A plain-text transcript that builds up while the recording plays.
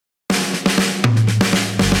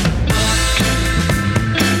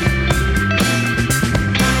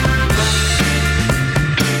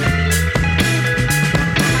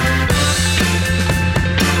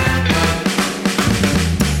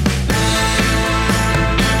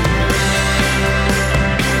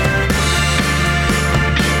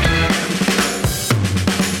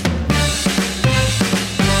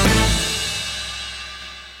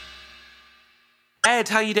Ed,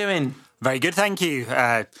 how you doing? Very good, thank you.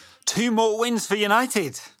 2 more wins for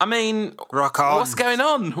United. I mean, rock on. What's going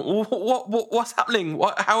on? What's happening?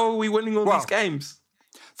 How are we winning all these games?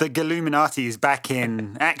 The Galluminati is back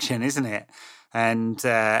in action, isn't it? And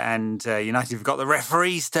United have got the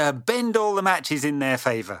referees to bend all the matches in their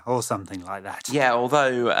favour, or something like that. Yeah,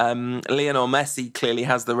 although Lionel Messi clearly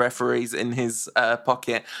has the referees in his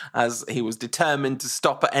pocket, as he was determined to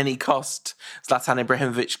stop at any cost Zlatan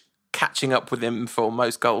Ibrahimovic catching up with him for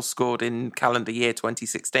most goals scored in calendar year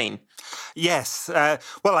 2016. Yes.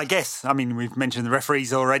 Well, I guess, we've mentioned the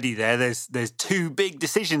referees already there. There's 2 big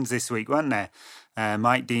decisions this week, weren't there?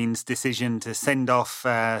 Mike Dean's decision to send off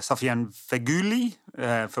Sofiane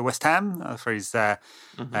Feghouli for West Ham for his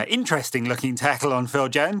interesting-looking tackle on Phil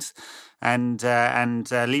Jones, and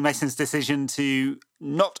Lee Mason's decision to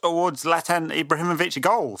not award Zlatan Ibrahimovic a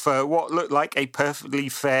goal for what looked like a perfectly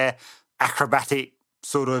fair, acrobatic,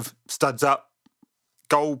 sort of studs-up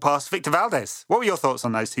goal past Victor Valdez. What were your thoughts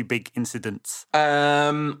on those 2 big incidents?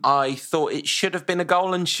 I thought it should have been a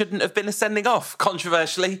goal and shouldn't have been a sending off.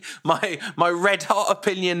 Controversially, my red hot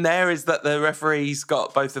opinion there is that the referees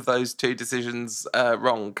got both of those 2 decisions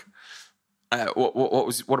wrong.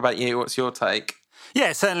 What about you? What's your take?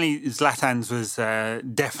 Yeah, certainly Zlatan's was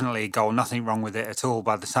definitely a goal. Nothing wrong with it at all.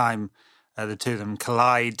 By the time the 2 of them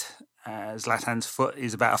collide, Zlatan's foot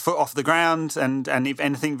is about a foot off the ground, and if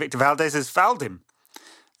anything, Victor Valdez has fouled him.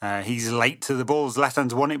 He's late to the ball.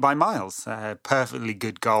 Zlatan's won it by miles. Perfectly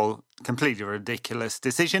good goal. Completely ridiculous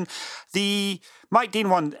decision. The Mike Dean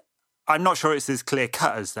one, I'm not sure it's as clear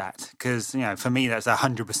cut as that, because for me that's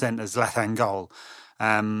 100% a Zlatan goal.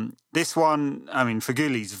 This one,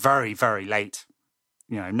 Fegouli's very, very late.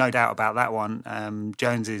 No doubt about that one.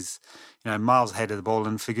 Jones is miles ahead of the ball,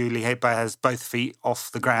 and Feghouli has both feet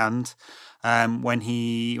off the ground when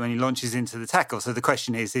he launches into the tackle. So the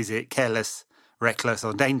question is it careless, reckless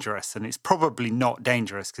or dangerous? And it's probably not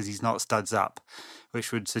dangerous because he's not studs up,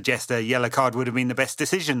 which would suggest a yellow card would have been the best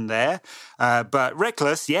decision there. But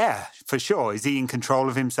reckless, yeah, for sure. Is he in control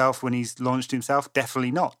of himself when he's launched himself?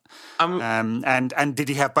 Definitely not. And did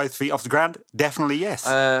he have both feet off the ground? Definitely yes.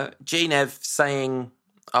 Ginev saying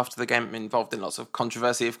after the game, involved in lots of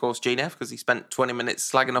controversy, of course, Ginev, because he spent 20 minutes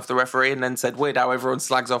slagging off the referee and then said, weird how everyone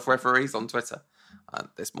slags off referees on Twitter.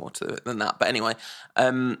 There's more to it than that. But anyway,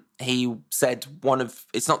 he said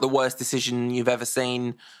it's not the worst decision you've ever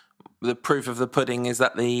seen. The proof of the pudding is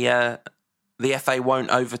that the FA won't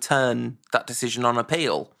overturn that decision on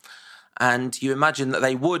appeal. And you imagine that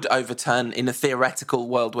they would overturn, in a theoretical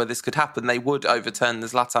world where this could happen, they would overturn the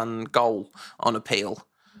Zlatan goal on appeal.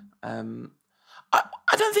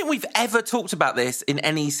 I don't think we've ever talked about this in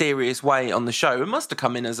any serious way on the show. It must have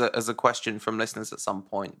come in as a question from listeners at some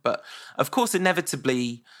point. But, of course,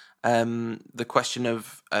 inevitably, the question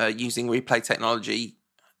of using replay technology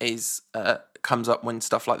comes up when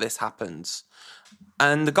stuff like this happens.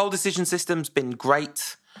 And the goal decision system's been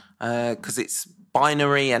great because it's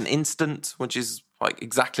binary and instant, which is like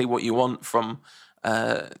exactly what you want from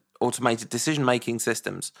automated decision-making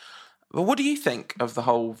systems. But what do you think of the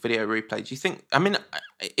whole video replay? Do you think...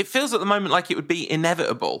 it feels at the moment like it would be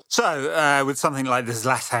inevitable. So, with something like the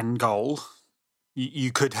Zlatan goal,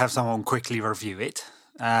 you could have someone quickly review it.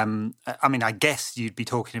 I guess you'd be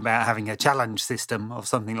talking about having a challenge system of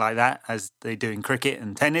something like that, as they do in cricket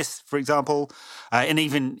and tennis, for example, and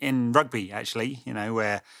even in rugby, actually,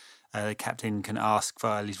 where the captain can ask, for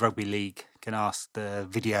at least rugby league, can ask the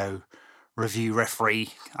video review referee,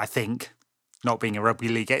 I think, not being a rugby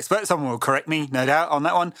league expert, someone will correct me, no doubt, on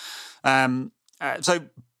that one. So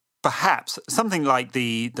perhaps something like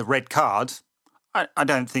the red card, I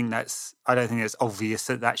don't think that's obvious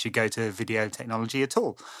that should go to video technology at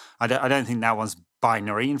all. I don't think that one's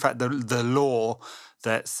binary. In fact, the law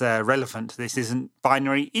that's relevant to this isn't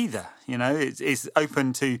binary either. It's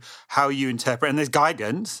open to how you interpret, and there's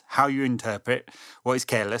guidance how you interpret what is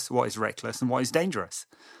careless, what is reckless, and what is dangerous.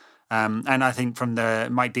 And I think from the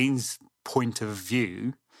Mike Dean's point of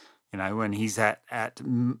view, when he's at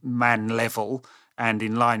man level and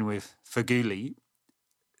in line with Feghouli,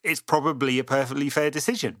 it's probably a perfectly fair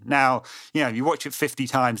decision. Now, you watch it 50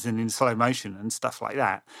 times and in slow motion and stuff like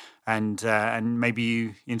that, and maybe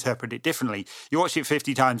you interpret it differently. You watch it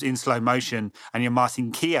 50 times in slow motion and you're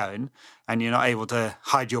Martin Keown and you're not able to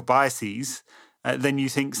hide your biases, then you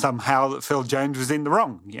think somehow that Phil Jones was in the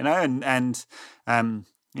wrong,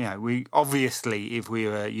 we obviously, if we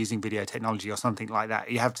were using video technology or something like that,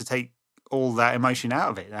 you have to take all that emotion out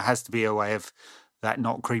of it. There has to be a way of that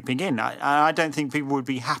not creeping in. I don't think people would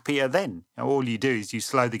be happier then. All you do is you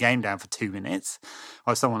slow the game down for 2 minutes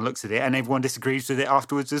while someone looks at it and everyone disagrees with it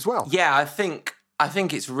afterwards as well. Yeah, I think I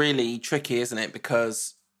think it's really tricky, isn't it?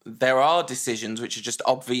 Because there are decisions which are just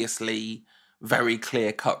obviously very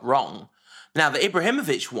clear-cut wrong. Now, the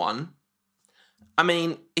Ibrahimovic one, I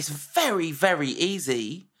mean, it's very, very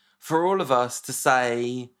easy for all of us to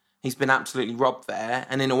say he's been absolutely robbed there.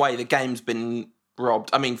 And in a way, the game's been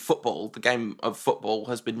robbed. I mean, the game of football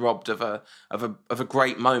has been robbed of a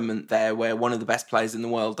great moment there where one of the best players in the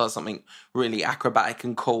world does something really acrobatic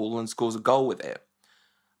and cool and scores a goal with it.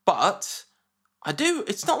 But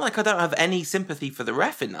it's not like I don't have any sympathy for the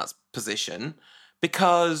ref in that position,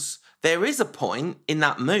 because there is a point in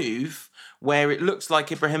that move where it looks like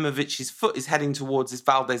Ibrahimovic's foot is heading towards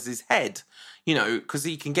Valdez's head, because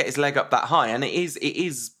he can get his leg up that high, and it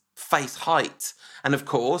is face height. And of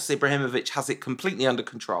course, Ibrahimovic has it completely under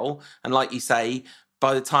control. And like you say,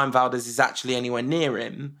 by the time Valdez is actually anywhere near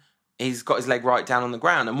him, he's got his leg right down on the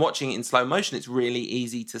ground. And watching it in slow motion, it's really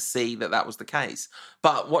easy to see that was the case.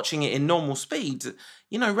 But watching it in normal speed,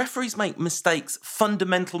 referees make mistakes,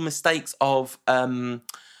 fundamental mistakes of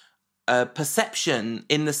perception,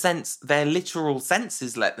 in the sense their literal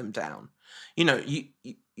senses let them down.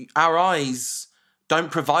 Our eyes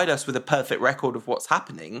don't provide us with a perfect record of what's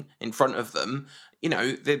happening in front of them.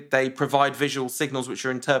 They provide visual signals which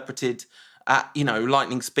are interpreted at,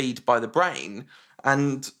 lightning speed by the brain.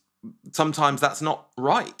 And sometimes that's not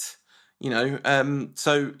right,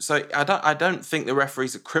 So I don't think the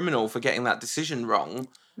referee's a criminal for getting that decision wrong.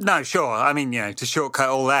 No, sure. I mean, to shortcut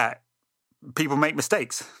all that, people make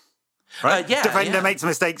mistakes. Right? Defender makes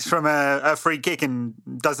mistakes from a free kick and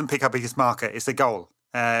doesn't pick up his marker. It's a goal.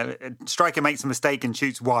 Striker makes a mistake and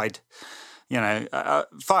shoots wide.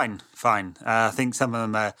 Fine. I think some of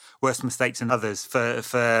them are worse mistakes than others.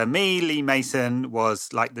 For me, Lee Mason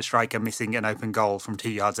was like the striker missing an open goal from 2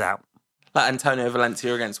 yards out. Like Antonio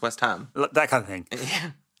Valencia against West Ham. That kind of thing.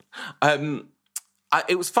 Yeah.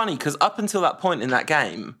 It was funny because up until that point in that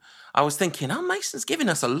game, I was thinking, Mason's giving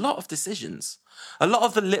us a lot of decisions. A lot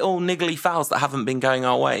of the little niggly fouls that haven't been going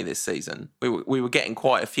our way this season. We were getting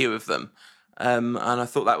quite a few of them. And I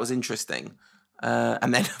thought that was interesting.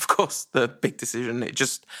 And then, of course, the big decision,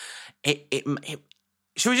 should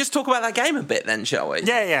we just talk about that game a bit then, shall we?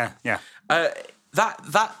 Yeah.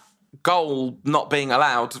 That goal not being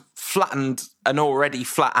allowed flattened an already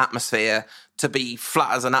flat atmosphere to be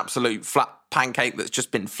flat as an absolute flat pancake that's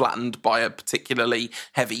just been flattened by a particularly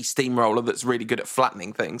heavy steamroller that's really good at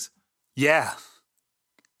flattening things. Yeah.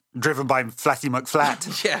 Driven by Flatty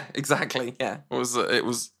McFlat. Yeah, exactly. Yeah. It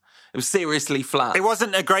was seriously flat. It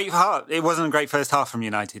wasn't a great first half from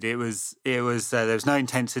United. There was no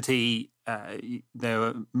intensity. They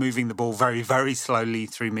were moving the ball very, very slowly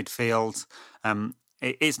through midfield.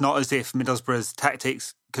 It's not as if Middlesbrough's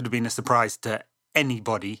tactics could have been a surprise to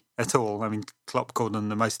anybody at all. I mean, Klopp called them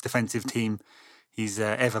the most defensive team he's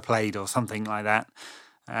ever played or something like that.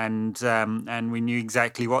 And we knew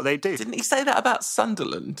exactly what they'd do. Didn't he say that about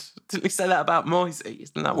Sunderland? Didn't he say that about Moisey?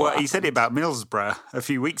 Isn't that what he said it about Middlesbrough a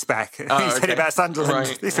few weeks back. He said it about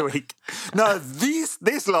Sunderland this week. No,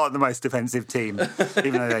 this lot are the most defensive team,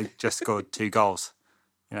 even though they just scored 2 goals.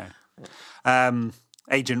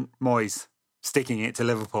 Agent Moyes sticking it to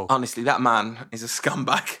Liverpool. Honestly, that man is a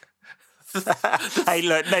scumbag. Hey,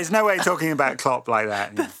 look, there's no way of talking about Klopp like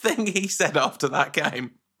that. The thing he said after that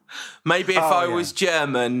game. Maybe if I was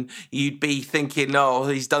German, you'd be thinking,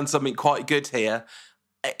 he's done something quite good here.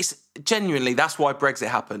 It's genuinely, that's why Brexit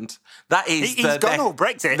happened. That is, he's gone all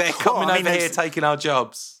Brexit. They're coming over here taking our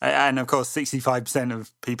jobs. And of course, 65%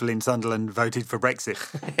 of people in Sunderland voted for Brexit.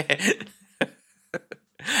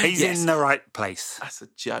 He's in the right place. That's a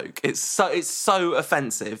joke. It's so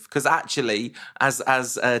offensive because actually, as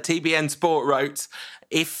TBN Sport wrote,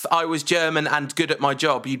 if I was German and good at my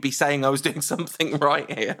job, you'd be saying I was doing something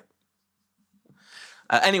right here.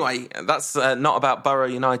 Anyway, that's not about Borough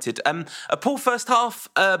United. A poor first half,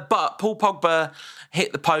 but Paul Pogba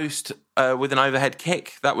hit the post with an overhead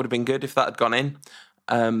kick. That would have been good if that had gone in.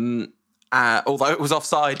 Although it was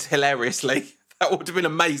offside, hilariously. That would have been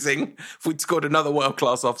amazing if we'd scored another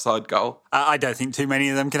world-class offside goal. I don't think too many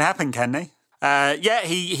of them can happen, can they?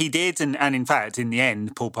 He did, and in fact, in the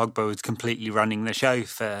end, Paul Pogba was completely running the show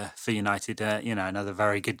for United. Another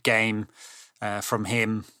very good game from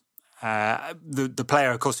him. The player,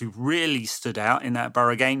 of course, who really stood out in that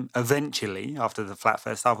Borough game, eventually, after the flat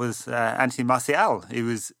first half, was Anthony Martial. He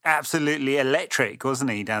was absolutely electric, wasn't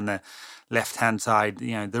he, down the left-hand side?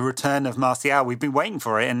 The return of Martial, we've been waiting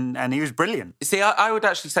for it, and he was brilliant. See, I would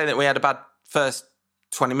actually say that we had a bad first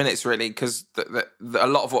 20 minutes, really, because a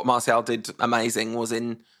lot of what Martial did amazing was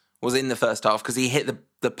in the first half, because he hit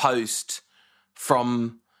the post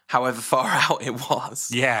from however far out it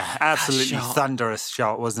was. Yeah, absolutely thunderous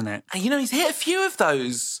shot, wasn't it? And, he's hit a few of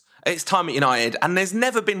those at his time at United, and there's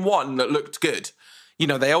never been one that looked good.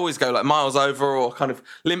 They always go like miles over or kind of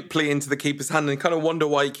limply into the keeper's hand and kind of wonder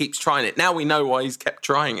why he keeps trying it. Now we know why he's kept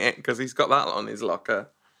trying it, because he's got that on his locker.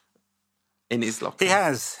 In his locker. He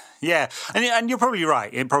has, yeah. And you're probably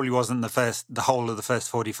right. It probably wasn't the whole of the first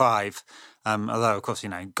 45. Although, of course,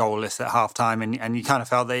 goalless at half-time. And you kind of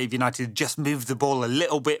felt that if United had just moved the ball a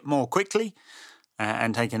little bit more quickly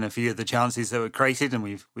and taken a few of the chances that were created, and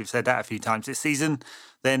we've said that a few times this season,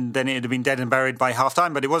 then it would have been dead and buried by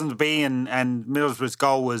half-time. But it wasn't to be, and Middlesbrough's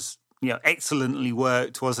goal was excellently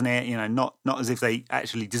worked, wasn't it? Not as if they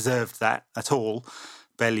actually deserved that at all.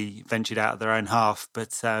 Barely ventured out of their own half,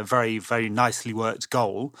 but very, very nicely worked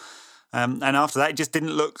goal. And after that, it just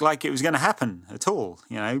didn't look like it was going to happen at all.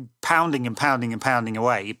 Pounding and pounding and pounding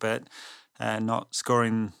away, but not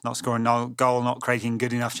scoring no goal, not creating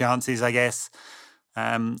good enough chances, I guess.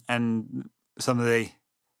 And some of the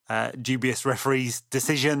dubious referees'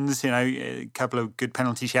 decisions, a couple of good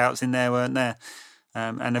penalty shouts in there, weren't there?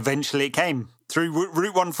 And eventually it came through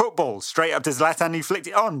Route 1 football, straight up to Zlatan, who flicked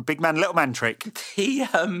it on. Big man, little man trick.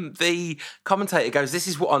 The commentator goes, this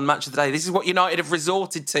is what on Match of the Day, this is what United have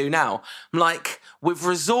resorted to now. I'm like, we've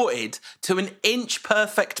resorted to an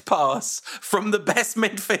inch-perfect pass from the best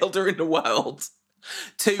midfielder in the world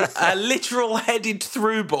to a literal headed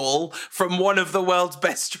through ball from one of the world's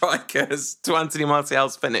best strikers to Anthony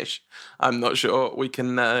Martial's finish. I'm not sure we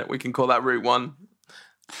can call that Route 1.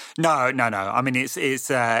 No. I mean, it's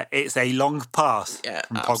a long pass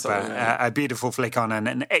from Pogba, a beautiful flick on, and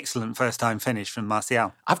an excellent first-time finish from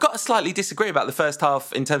Martial. I've got to slightly disagree about the first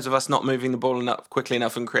half in terms of us not moving the ball quickly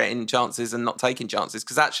enough and creating chances and not taking chances,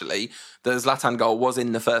 because actually the Zlatan goal was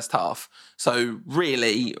in the first half. So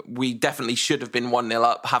really, we definitely should have been 1-0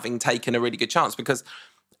 up, having taken a really good chance. Because,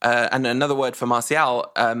 and another word for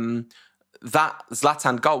Martial, that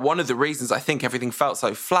Zlatan goal, one of the reasons I think everything felt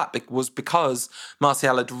so flat was because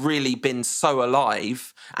Martial had really been so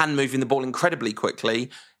alive and moving the ball incredibly quickly,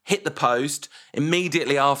 hit the post,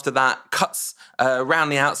 immediately after that cuts around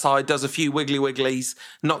the outside, does a few wigglies,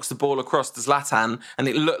 knocks the ball across to Zlatan, and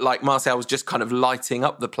it looked like Martial was just kind of lighting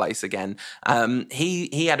up the place again.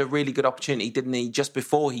 He had a really good opportunity, didn't he, just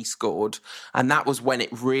before he scored, and that was when it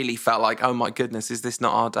really felt like, oh my goodness, is this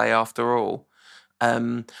not our day after all?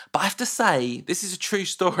 But I have to say, this is a true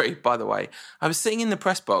story, by the way. I was sitting in the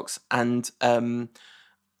press box and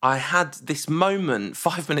I had this moment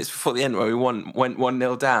 5 minutes before the end where we went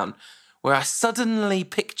 1-0 down, where I suddenly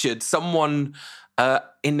pictured someone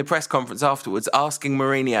in the press conference afterwards asking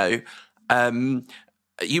Mourinho,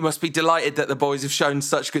 you must be delighted that the boys have shown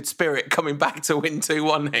such good spirit coming back to win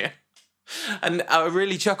 2-1 here. And I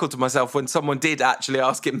really chuckled to myself when someone did actually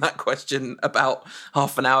ask him that question about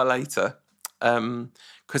half an hour later.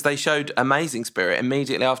 Because they showed amazing spirit.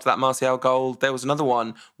 Immediately after that Martial goal, there was another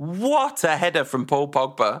one. What a header from Paul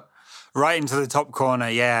Pogba. Right into the top corner,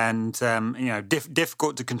 yeah, and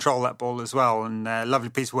difficult to control that ball as well, and lovely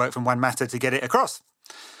piece of work from Juan Mata to get it across.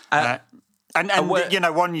 One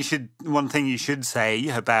thing you should say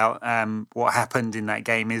about what happened in that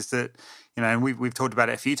game is that, and we've talked about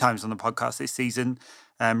it a few times on the podcast this season.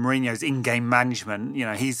 Mourinho's in-game management,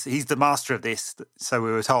 he's the master of this, so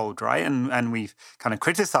we were told, right? And we've kind of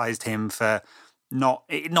criticised him for not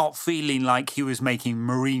feeling like he was making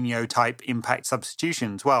Mourinho-type impact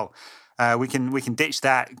substitutions. Well, we can ditch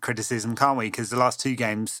that criticism, can't we? Because the last two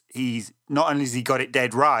games, he's not only has he got it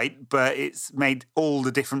dead right, but it's made all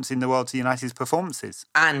the difference in the world to United's performances.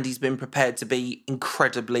 And he's been prepared to be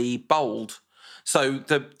incredibly bold. So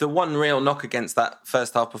the one real knock against that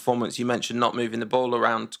first half performance, you mentioned not moving the ball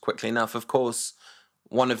around quickly enough. Of course,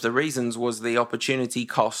 one of the reasons was the opportunity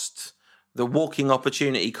cost, the walking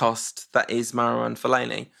opportunity cost that is Marouane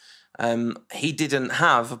Fellaini. He didn't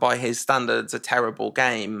have, by his standards, a terrible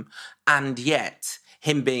game, and yet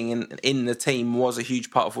him being in the team was a huge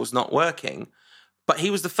part of what's not working. But he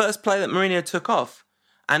was the first player that Mourinho took off,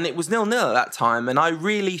 and it was 0-0 at that time, and I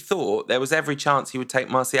really thought there was every chance he would take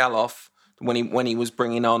Martial off when he was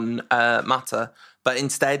bringing on Mata. But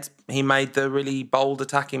instead, he made the really bold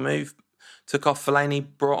attacking move, took off Fellaini,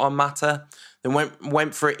 brought on Mata, then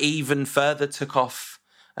went for it even further, took off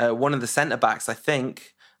one of the centre-backs, I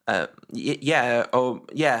think. He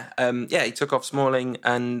took off Smalling,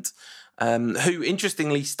 and who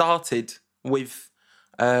interestingly started with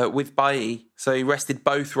Bailly. So he rested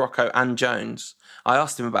both Rocco and Jones. I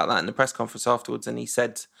asked him about that in the press conference afterwards, and he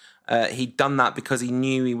said he'd done that because he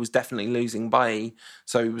knew he was definitely losing Bailly,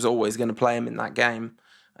 so he was always going to play him in that game.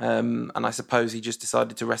 And I suppose he just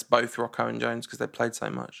decided to rest both Rocco and Jones because they played so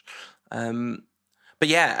much.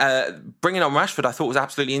 bringing on Rashford I thought was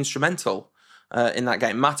absolutely instrumental in that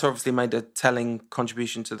game. Mata obviously made a telling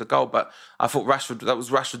contribution to the goal, but I thought that was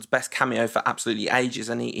Rashford's best cameo for absolutely ages,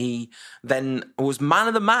 and he then was man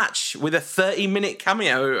of the match with a 30-minute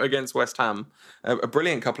cameo against West Ham. A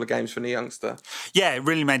brilliant couple of games from the youngster. Yeah, it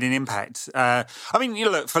really made an impact. I mean,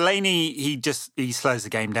 look, Fellaini, he slows the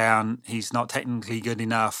game down. He's not technically good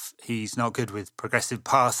enough. He's not good with progressive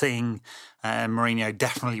passing. Mourinho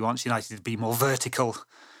definitely wants United to be more vertical,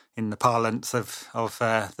 in the parlance of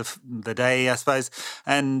the day, I suppose,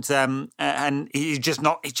 and he's just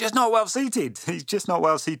not well suited. He's just not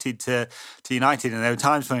well suited to United. And there were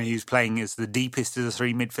times when he was playing as the deepest of the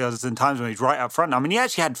three midfielders, and times when he was right up front. I mean, he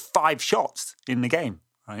actually had 5 shots in the game,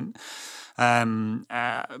 right?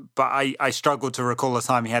 But I struggle to recall a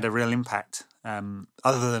time he had a real impact,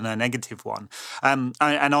 other than a negative one. And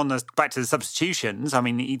on back to the substitutions, I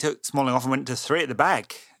mean, he took Smalling off and went to 3 at the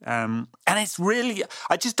back. And it's really,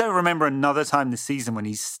 I just don't remember another time this season when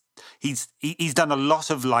he's done a lot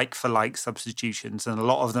of like for like substitutions, and a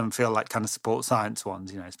lot of them feel like kind of sport science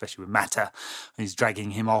ones, especially with Mata. He's dragging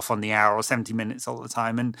him off on the hour or 70 minutes all the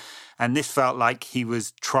time. And this felt like he was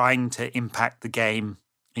trying to impact the game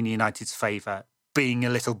in United's favour, being a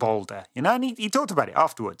little bolder, and he talked about it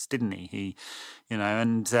afterwards, didn't he?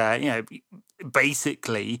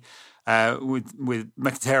 Basically, with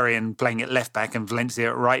Mkhitaryan playing at left back and Valencia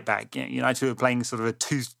at right back, United were playing sort of a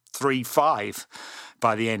 2-3-5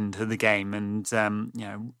 by the end of the game, and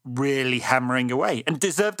really hammering away, and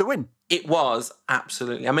deserved the win. It was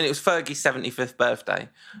absolutely. I mean, it was Fergie's 75th birthday,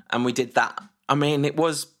 and we did that. I mean, it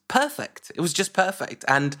was perfect. It was just perfect,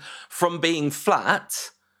 and from being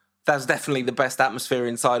flat, that's definitely the best atmosphere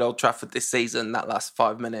inside Old Trafford this season, that last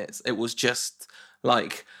 5 minutes. It was just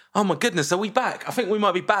like, oh my goodness, are we back? I think we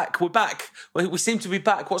might be back. We're back. We seem to be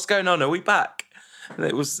back. What's going on? Are we back? And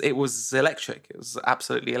it was electric. It was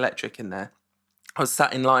absolutely electric in there. I was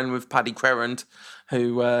sat in line with Paddy Crerand,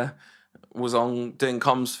 who was on doing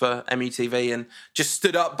comms for MUTV, and just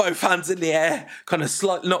stood up, both hands in the air, kind of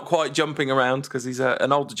not quite jumping around, because he's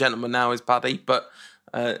an older gentleman now, is Paddy, but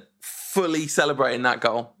fully celebrating that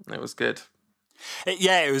goal. It was good.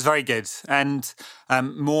 Yeah, it was very good. And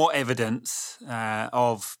more evidence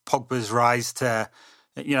of Pogba's rise to,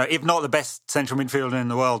 if not the best central midfielder in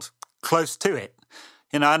the world, close to it.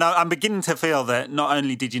 And I'm beginning to feel that not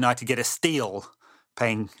only did United get a steal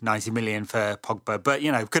paying 90 million for Pogba, but,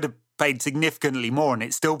 could have paid significantly more and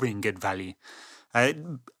it's still been good value.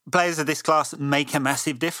 Players of this class make a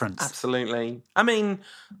massive difference. Absolutely. I mean,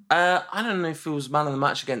 I don't know if it was man of the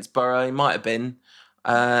match against Borough. He might have been.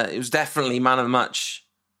 It was definitely man of the match.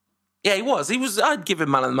 Yeah, he was. I'd give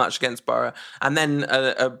him man of the match against Borough. And then,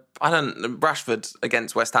 Rashford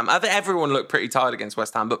against West Ham. I think everyone looked pretty tired against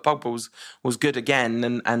West Ham, but Pogba was good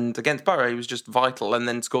again. And against Borough, he was just vital, and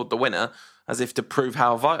then scored the winner as if to prove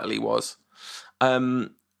how vital he was.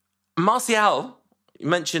 Martial, you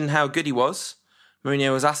mentioned how good he was.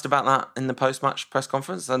 Mourinho was asked about that in the post-match press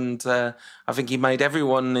conference, and I think he made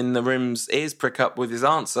everyone in the room's ears prick up with his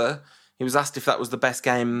answer. He was asked if that was the best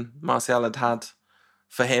game Martial had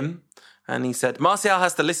for him, and he said, Martial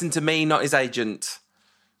has to listen to me, not his agent.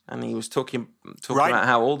 And he was talking about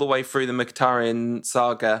how all the way through the Mkhitaryan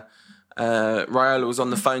saga, Raiola was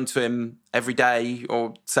on the phone to him every day,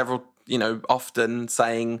 or several, often,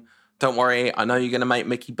 saying, don't worry, I know you're going to make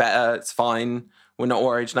Mickey better, it's fine. We're not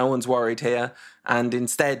worried. No one's worried here. And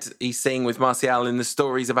instead, he's seeing with Martial in the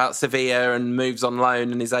stories about Sevilla and moves on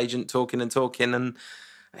loan and his agent talking. And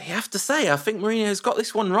you have to say, I think Mourinho's got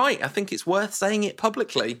this one right. I think it's worth saying it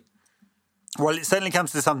publicly. Well, it certainly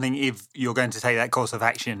comes to something if you're going to take that course of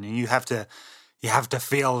action, and you have to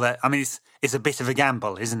feel that. I mean, it's a bit of a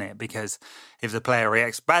gamble, isn't it? Because if the player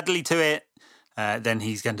reacts badly to it, then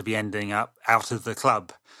he's going to be ending up out of the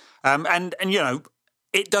club. And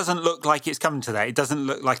it doesn't look like it's coming to that. It doesn't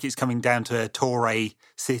look like it's coming down to a Torre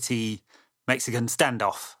City Mexican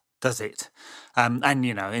standoff, does it?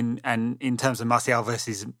 In terms of Martial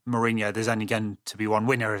versus Mourinho, there's only going to be one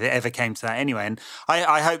winner if it ever came to that anyway. And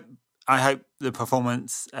I hope the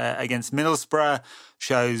performance against Middlesbrough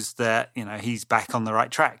shows that he's back on the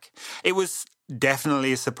right track. It was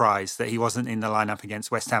definitely a surprise that he wasn't in the lineup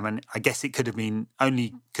against West Ham, and I guess it could have been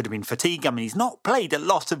fatigue. I mean, he's not played a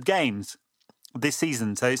lot of games this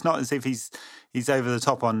season, so it's not as if he's over the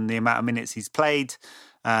top on the amount of minutes he's played,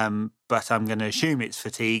 but I'm going to assume it's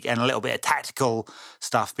fatigue and a little bit of tactical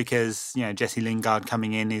stuff, because Jesse Lingard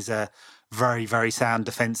coming in is a very, very sound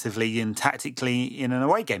defensively and tactically in an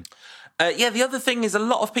away game. The other thing is a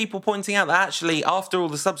lot of people pointing out that actually after all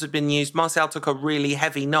the subs had been used, Martial took a really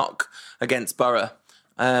heavy knock against Borough,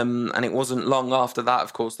 and it wasn't long after that,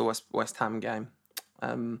 of course, the West Ham game.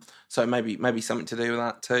 So maybe something to do with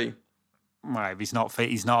that too. Well, if he's not fit,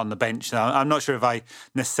 he's not on the bench. So I'm not sure if I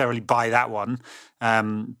necessarily buy that one.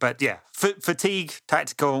 But yeah, fatigue,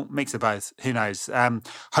 tactical, mix of both. Who knows?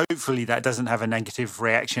 Hopefully that doesn't have a negative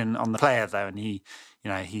reaction on the player, though, and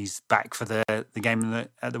he's back for the game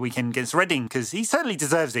at the weekend against Reading, because he certainly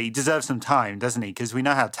deserves it. He deserves some time, doesn't he? Because we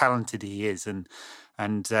know how talented he is, and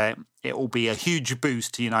it will be a huge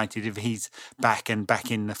boost to United if he's back in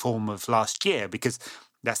the form of last year, because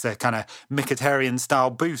that's a kind of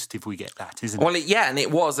Mkhitaryan-style boost if we get that, isn't it? Well, and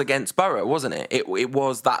it was against Borough, wasn't it? It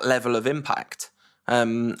was that level of impact.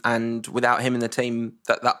 And without him in the team,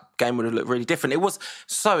 that game would have looked really different. It was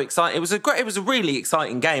so exciting. It was a really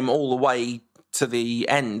exciting game all the way to the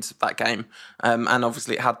end, that game. And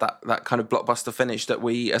obviously it had that kind of blockbuster finish that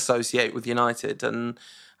we associate with United. And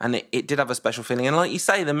it did have a special feeling. And like you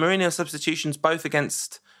say, the Mourinho substitutions, both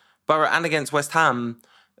against Borough and against West Ham,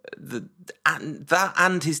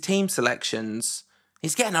 and his team selections,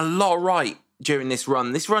 he's getting a lot right during this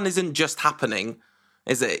run. This run isn't just happening,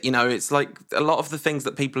 is it? It's like a lot of the things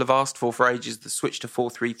that people have asked for ages, the switch to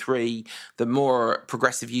 4-3-3, the more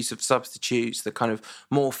progressive use of substitutes, the kind of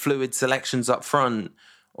more fluid selections up front.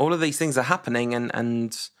 All of these things are happening,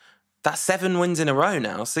 and that's 7 wins in a row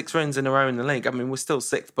now, 6 wins in a row in the league. I mean, we're still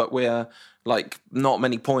 6th, but we're like not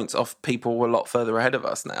many points off people a lot further ahead of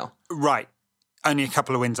us now. Right. Only a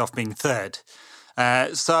couple of wins off being 3rd.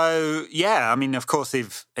 So, yeah, I mean, of course,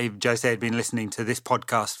 if Jose had been listening to this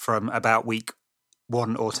podcast from about week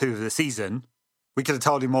 1 or 2 of the season, we could have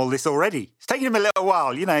told him all this already. It's taken him a little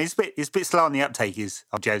while. He's a bit slow on the uptake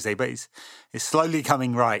of Jose, but it's slowly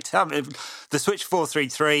coming right. The switch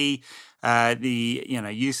 4-3-3, the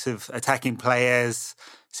use of attacking players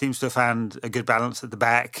seems to have found a good balance at the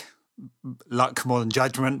back. Luck more than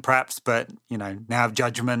judgment, perhaps, but, now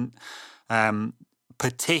judgment.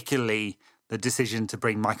 Particularly the decision to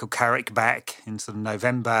bring Michael Carrick back in sort of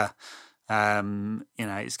November.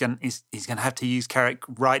 He's going to have to use Carrick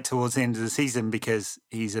right towards the end of the season, because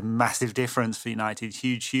he's a massive difference for United,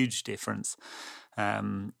 huge difference.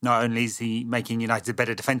 Not only is he making United a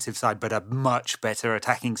better defensive side, but a much better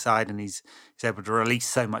attacking side, and he's able to release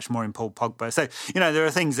so much more in Paul Pogba. So, there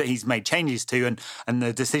are things that he's made changes to, and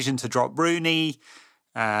the decision to drop Rooney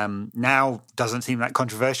now doesn't seem that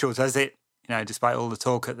controversial, does it? Despite all the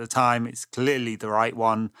talk at the time, it's clearly the right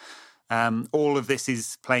one. All of this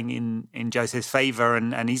is playing in Jose's favour,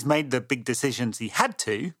 and he's made the big decisions he had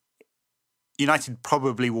to. United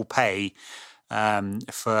probably will pay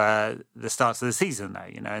for the starts of the season,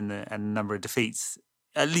 though, and the number of defeats,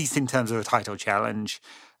 at least in terms of a title challenge.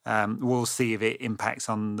 We'll see if it impacts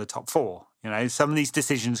on the top 4. Some of these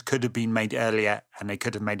decisions could have been made earlier, and they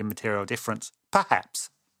could have made a material difference, perhaps.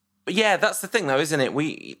 Yeah, that's the thing, though, isn't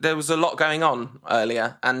it? There was a lot going on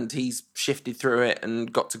earlier, and he's shifted through it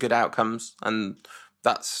and got to good outcomes, and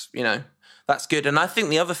that's good. And I think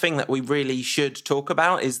the other thing that we really should talk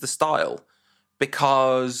about is the style,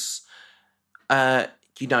 because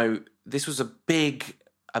this was a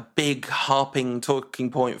big harping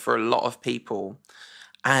talking point for a lot of people,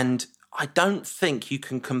 and I don't think you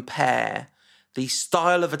can compare the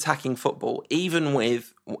style of attacking football, even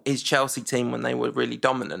with his Chelsea team when they were really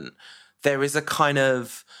dominant. There is a kind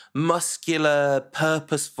of muscular,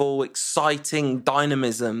 purposeful, exciting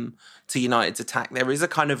dynamism to United's attack. There is a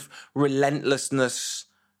kind of relentlessness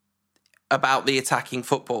about the attacking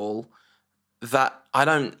football that I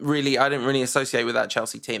don't really associate with that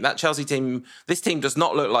Chelsea team. That Chelsea team, this team does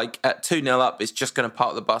not look like at 2-0 up, it's just going to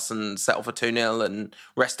park the bus and settle for 2-0 and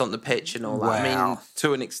rest on the pitch and all that. Wow. I mean,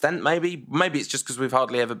 to an extent, maybe it's just because we've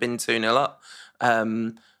hardly ever been 2-0 up.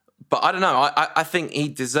 But I don't know. I think he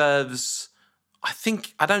deserves...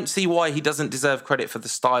 I don't see why he doesn't deserve credit for the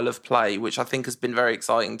style of play, which I think has been very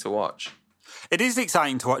exciting to watch. It is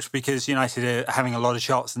exciting to watch because United are having a lot of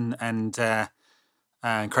shots and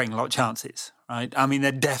creating a lot of chances, right? I mean,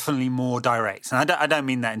 they're definitely more direct. And I don't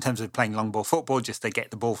mean that in terms of playing long ball football, just they get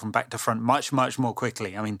the ball from back to front much, much more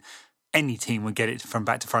quickly. I mean, any team would get it from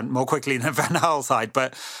back to front more quickly than Van Gaal's side,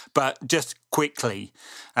 but just quickly.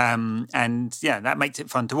 And yeah, that makes it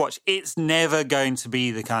fun to watch. It's never going to be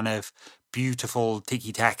the kind of beautiful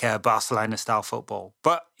tiki-taka Barcelona-style football.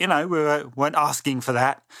 But, we weren't asking for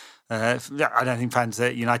that. I don't think fans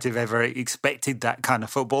at United have ever expected that kind of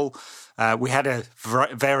football. We had a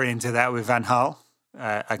variant of that with Van Gaal,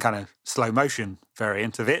 a kind of slow-motion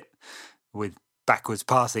variant of it with backwards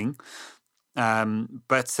passing.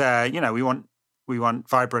 But we want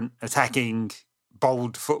vibrant, attacking,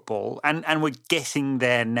 bold football, and we're getting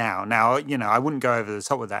there now. Now, I wouldn't go over the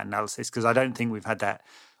top with that analysis because I don't think we've had that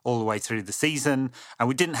all the way through the season, and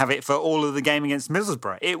we didn't have it for all of the game against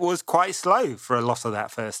Middlesbrough. It was quite slow for a lot of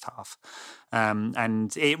that first half.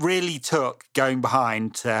 And it really took going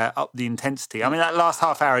behind to up the intensity. I mean, that last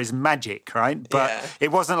half hour is magic, right? But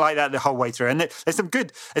it wasn't like that the whole way through. And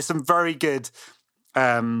there's some very good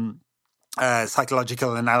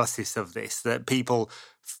psychological analysis of this, that people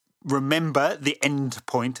remember the end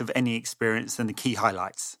point of any experience and the key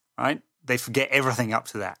highlights, right? They forget everything up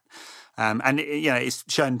to that. And it's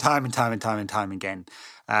shown time and time again.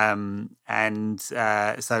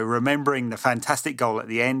 So remembering the fantastic goal at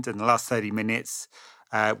the end and the last 30 minutes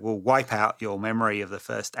will wipe out your memory of the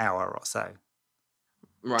first hour or so.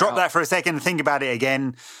 Right. Drop that for a second and think about it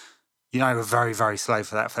again. United were very, very slow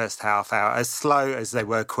for that first half hour, as slow as they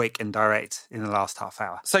were quick and direct in the last half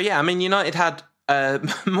hour. So, yeah, I mean, United had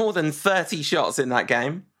more than 30 shots in that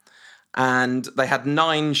game, and they had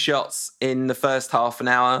 9 shots in the first half an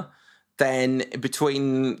hour. Then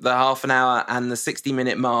between the half an hour and the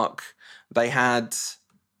 60-minute mark, they had,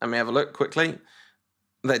 let me have a look quickly,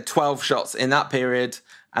 they had 12 shots in that period.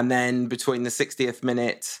 And then between the 60th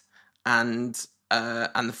minute and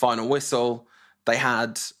the final whistle, they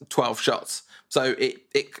had 12 shots. So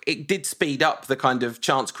it did speed up the kind of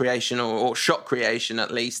chance creation or shot creation,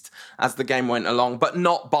 at least, as the game went along, but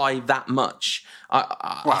not by that much.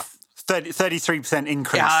 33%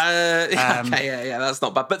 increase. That's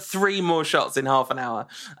not bad. But 3 more shots in half an hour.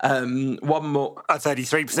 One more.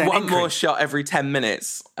 33% One increase. more shot every 10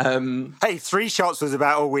 minutes. Hey, 3 shots was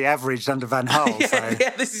about all we averaged under Van Gaal.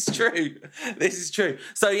 Yeah, this is true.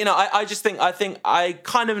 So, I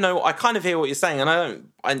kind of hear what you're saying, and I don't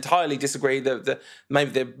entirely disagree.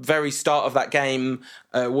 Maybe the very start of that game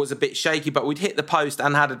was a bit shaky, but we'd hit the post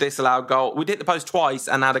and had a disallowed goal. We'd hit the post twice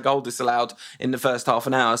and had a goal disallowed in the first half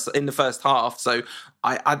an hour, in the first half. So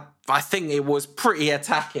I think it was pretty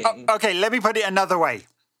attacking. Okay, let me put it another way.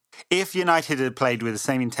 If United had played with the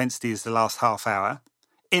same intensity as the last half hour,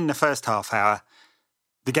 in the first half hour,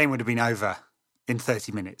 the game would have been over in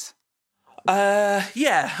 30 minutes.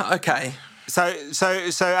 Okay. So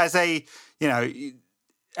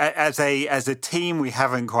as a team, we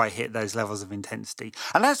haven't quite hit those levels of intensity.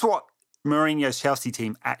 And that's what Mourinho's Chelsea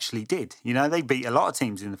team actually did. They beat a lot of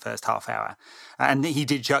teams in the first half hour. And he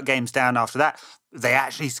did shut games down after that. They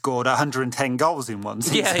actually scored 110 goals in one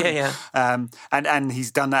season. Yeah. And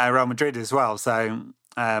he's done that at Real Madrid as well. So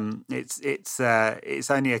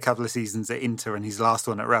it's only a couple of seasons at Inter and his last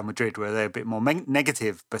one at Real Madrid where they're a bit more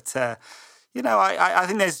negative. But I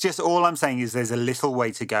think there's just, all I'm saying is there's a little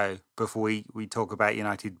way to go before we talk about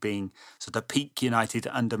United being sort of peak United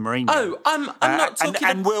under Mourinho. Oh, I'm not talking...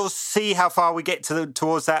 And we'll see how far we get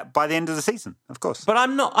towards that by the end of the season, of course. But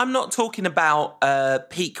I'm not talking about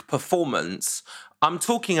peak performance. I'm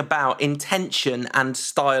talking about intention and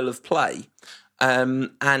style of play.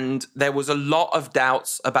 And there was a lot of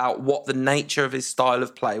doubts about what the nature of his style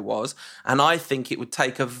of play was. And I think it would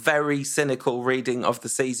take a very cynical reading of the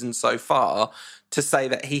season so far to say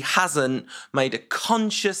that he hasn't made a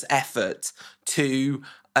conscious effort to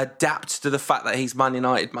adapt to the fact that he's Man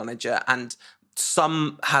United manager. And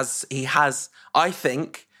I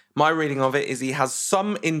think my reading of it is he has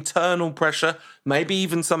some internal pressure, maybe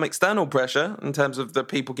even some external pressure in terms of the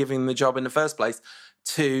people giving him the job in the first place,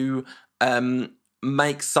 to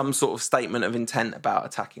make some sort of statement of intent about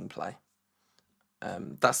attacking play.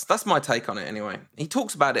 That's my take on it anyway. He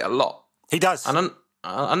talks about it a lot. He does. And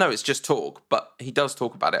I know it's just talk, but he does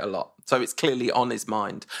talk about it a lot. So it's clearly on his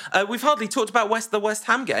mind. We've hardly talked about the West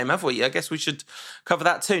Ham game, have we? I guess we should cover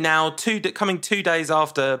that too. Now, coming 2 days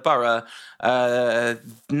after Borough,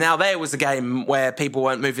 now there was a game where people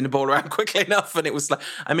weren't moving the ball around quickly enough, and it was like,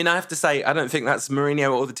 I have to say, I don't think that's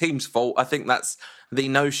Mourinho or the team's fault. I think that's the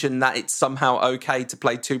notion that it's somehow okay to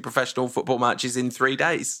play 2 professional football matches in 3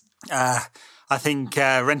 days. I think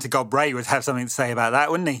Rent-A-God Bray would have something to say about that,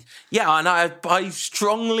 wouldn't he? Yeah, and I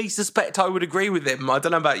strongly suspect I would agree with him. I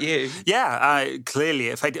don't know about you. Yeah,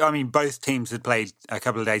 clearly. Both teams had played a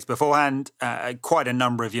couple of days beforehand. Quite a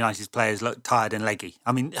number of United's players looked tired and leggy.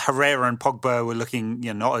 Herrera and Pogba were looking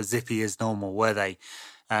not as zippy as normal, were they?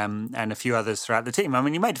 And a few others throughout the team.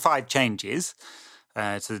 He made 5 changes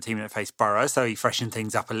to the team that faced Borough, so he freshened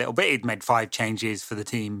things up a little bit. He'd made 5 changes for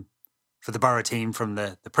the Borough team from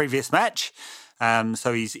the previous match.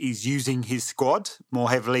 So he's using his squad more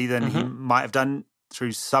heavily than he might have done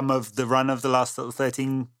through some of the run of the last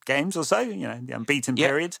 13 games or so, the unbeaten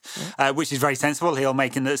period, which is very sensible. He'll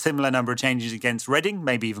make a similar number of changes against Reading,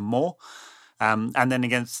 maybe even more, and then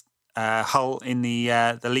against Hull in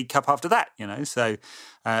the League Cup after that, So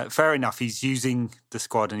fair enough, he's using the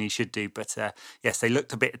squad and he should do. But yes, they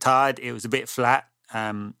looked a bit tired. It was a bit flat.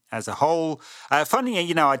 as a whole.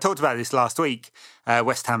 Funny, I talked about this last week,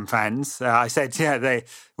 West Ham fans. I said,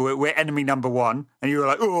 we're enemy number one. And you were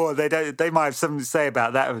like, oh, they might have something to say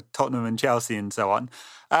about that with Tottenham and Chelsea and so on.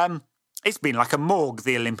 It's been like a morgue,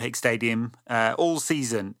 the Olympic Stadium, all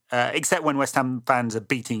season, except when West Ham fans are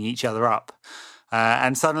beating each other up.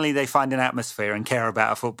 And suddenly they find an atmosphere and care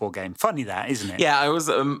about a football game. Funny that, isn't it? Yeah, it was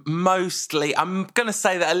mostly... I'm going to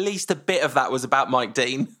say that at least a bit of that was about Mike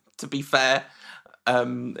Dean, to be fair.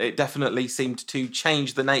 It definitely seemed to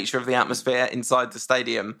change the nature of the atmosphere inside the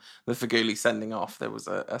stadium, the Feghouli sending off. There was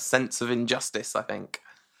a sense of injustice, I think.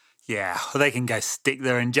 Yeah, well, they can go stick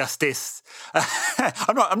their injustice.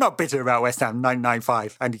 I'm not bitter about West Ham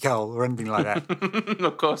 995, Andy Cole, or anything like that.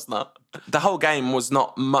 Of course not. The whole game was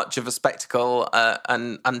not much of a spectacle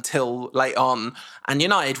until late on, and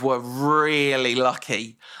United were really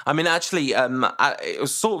lucky. I mean, actually, it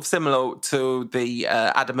was sort of similar to the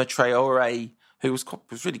Adama Traore, who was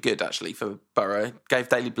really good, actually, for Borough. Gave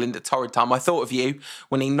Daley Blind a torrid time. I thought of you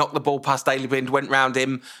when he knocked the ball past Daley Blind, went round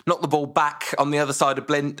him, knocked the ball back on the other side of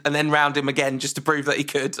Blind, and then round him again just to prove that he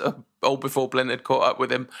could, all before Blind had caught up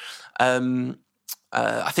with him.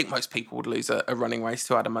 I think most people would lose a running race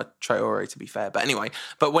to Adama Traore, to be fair. But anyway,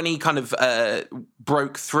 when he kind of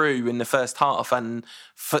broke through in the first half and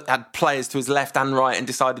had players to his left and right and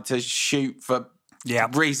decided to shoot for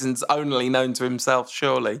reasons only known to himself,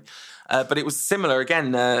 surely. But it was similar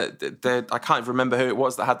again. I can't even remember who it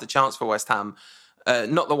was that had the chance for West Ham.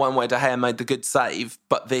 Not the one where De Gea made the good save,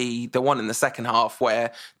 but the one in the second half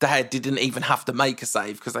where De Gea didn't even have to make a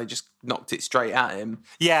save because they just knocked it straight at him.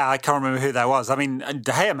 Yeah, I can't remember who that was. I mean,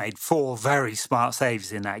 De Gea made 4 very smart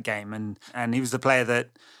saves in that game, and he was the player that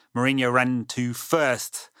Mourinho ran to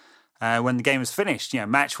first when the game was finished.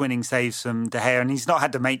 Match-winning saves from De Gea, and he's not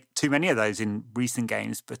had to make too many of those in recent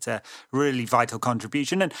games, but a really vital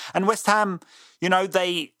contribution. And West Ham,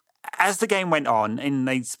 they, as the game went on, and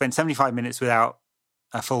they spent 75 minutes without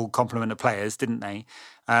a full complement of players, didn't they?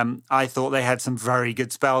 I thought they had some very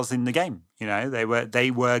good spells in the game.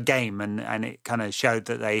 They were game, and it kind of showed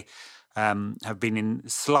that they have been in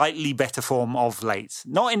slightly better form of late.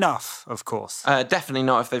 Not enough, of course. Definitely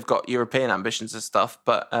not if they've got European ambitions and stuff.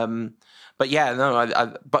 But yeah,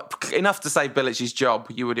 no. But enough to save Bilic's job,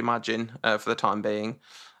 you would imagine, for the time being.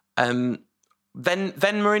 Then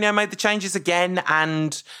Mourinho made the changes again,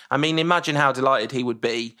 and I mean, imagine how delighted he would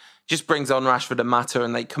be. Just brings on Rashford and Mata,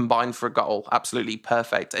 and they combine for a goal. Absolutely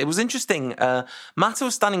perfect. It was interesting. Mata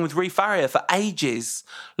was standing with Rui Faria for ages,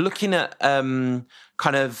 looking at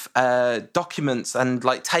documents and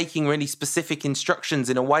like taking really specific instructions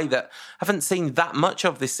in a way that I haven't seen that much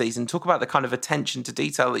of this season. Talk about the kind of attention to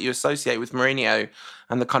detail that you associate with Mourinho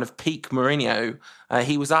and the kind of peak Mourinho.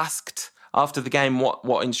 He was asked after the game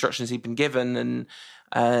what instructions he'd been given, and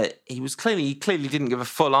he was clearly didn't give a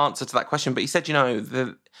full answer to that question, but he said,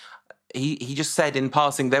 he just said in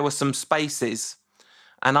passing there were some spaces,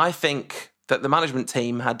 and I think that the management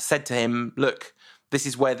team had said to him, look, this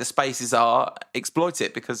is where the spaces are, exploit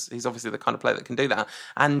it, because he's obviously the kind of player that can do that.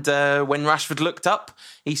 And when Rashford looked up,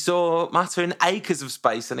 he saw Mata in acres of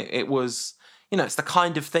space, and it was, it's the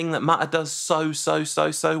kind of thing that Mata does so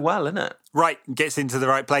well, isn't it? Right, gets into the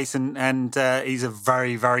right place, and he's a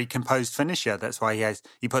very, very composed finisher. That's why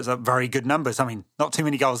he puts up very good numbers. I mean, not too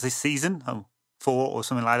many goals this season, 4 or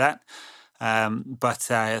something like that. But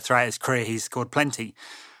throughout his career, he's scored plenty.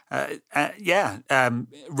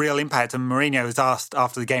 Real impact. And Mourinho was asked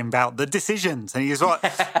after the game about the decisions, and he goes, "What?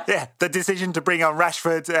 The decision to bring on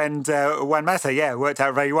Rashford and Juan Mata, worked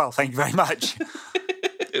out very well. Thank you very much."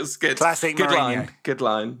 It was good. Classic good Mourinho. Line. Good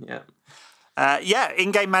line. Yeah.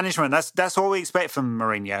 In-game management. That's what we expect from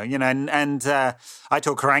Mourinho. And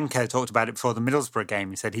Aitor Karanka talked about it before the Middlesbrough game.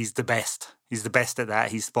 He said he's the best. He's the best at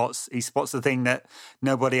that. He spots the thing that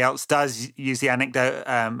nobody else does. Use the anecdote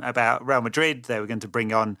about Real Madrid. They were going to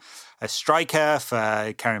bring on a striker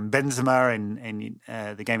for Karim Benzema in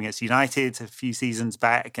the game against United a few seasons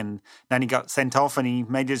back, and then he got sent off, and he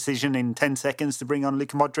made a decision in 10 seconds to bring on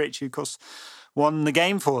Luka Modric, who, of course, won the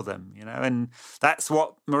game for them, and that's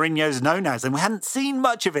what Mourinho's known as, and we hadn't seen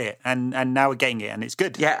much of it, and now we're getting it, and it's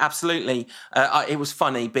good. Yeah, absolutely. It was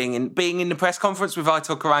funny being in the press conference with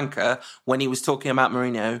Aitor Karanka when he was talking about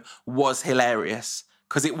Mourinho was hilarious,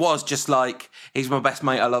 because it was just like, he's my best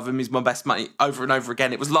mate, I love him, he's my best mate, over and over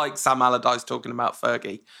again. It was like Sam Allardyce talking about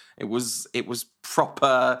Fergie. It was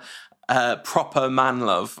proper man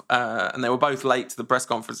love, and they were both late to the press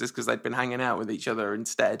conferences because they'd been hanging out with each other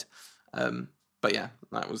instead. But yeah,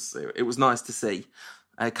 it was nice to see.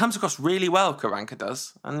 It comes across really well, Karanka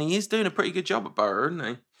does, and he is doing a pretty good job at Borough, isn't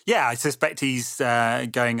he? Yeah, I suspect he's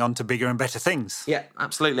going on to bigger and better things. Yeah,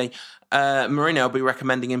 absolutely. Mourinho will be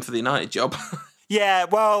recommending him for the United job. Yeah,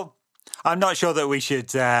 well, I'm not sure that we should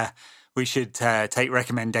take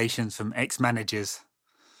recommendations from ex-managers.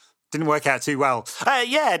 Didn't work out too well.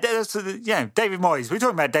 David Moyes. We're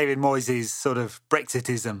talking about David Moyes' sort of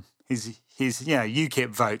Brexitism, his UKIP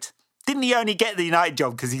vote. Didn't he only get the United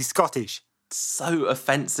job because he's Scottish? So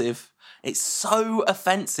offensive. It's so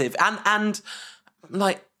offensive. And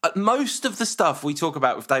like, most of the stuff we talk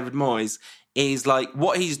about with David Moyes is like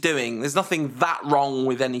what he's doing. There's nothing that wrong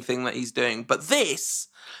with anything that he's doing. But this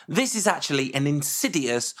is actually an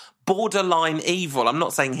insidious, borderline evil. I'm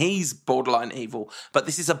not saying he's borderline evil, but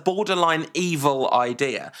this is a borderline evil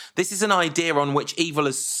idea. This is an idea on which evil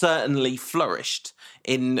has certainly flourished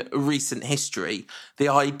in recent history. The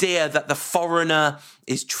idea that the foreigner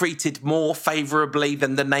is treated more favourably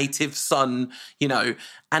than the native son,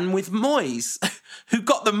 and with Moyes, who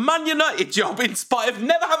got the Man United job in spite of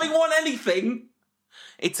never having won anything,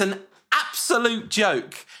 it's an absolute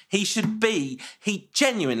joke. He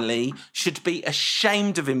genuinely should be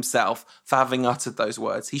ashamed of himself for having uttered those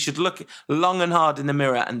words. He should look long and hard in the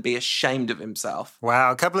mirror and be ashamed of himself.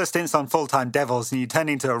 Wow, a couple of stints on Full-Time Devils and you turn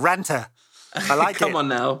into a ranter. I like Come on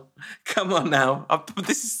now.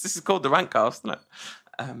 This is called the Rantcast, isn't it?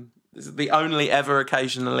 This is the only ever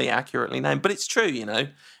occasionally accurately named, but it's true.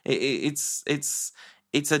 It's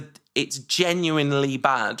genuinely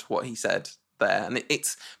bad what he said there, and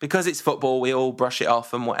it's because it's football. We all brush it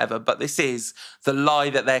off and whatever, but this is the lie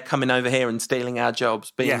that they're coming over here and stealing our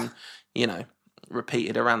jobs being,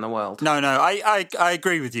 repeated around the world. No, I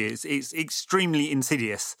agree with you. It's extremely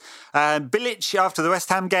insidious. Bilic, after the West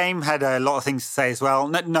Ham game, had a lot of things to say as well.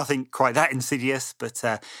 Nothing quite that insidious, but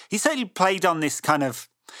he certainly played on this kind of...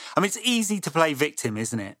 it's easy to play victim,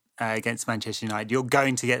 isn't it, against Manchester United? You're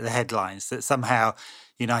going to get the headlines that somehow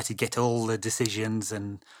United get all the decisions,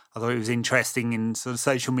 and I thought it was interesting in sort of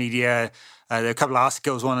social media. There were a couple of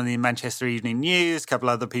articles, one in the Manchester Evening News, a couple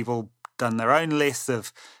of other people done their own lists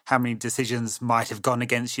of how many decisions might have gone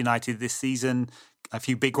against United this season. A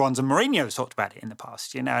few big ones, and Mourinho's talked about it in the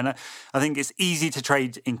past, and I think it's easy to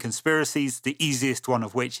trade in conspiracies, the easiest one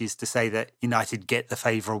of which is to say that United get the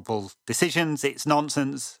favourable decisions. It's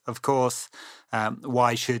nonsense, of course.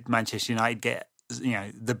 Why should Manchester United get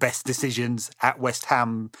the best decisions at West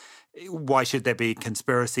Ham? Why should there be a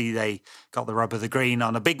conspiracy? They got the rub of the green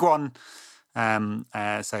on a big one.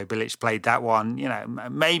 So Bilic played that one.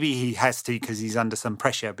 Maybe he has to because he's under some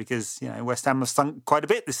pressure because, West Ham have sunk quite a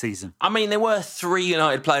bit this season. There were 3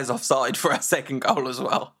 United players offside for our second goal as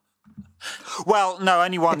well. Well, no,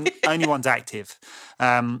 only one's active.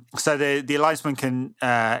 So the linesman can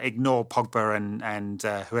ignore Pogba and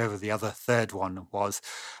whoever the other third one was.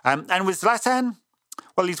 And with Zlatan,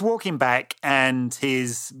 well, he's walking back and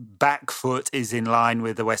his back foot is in line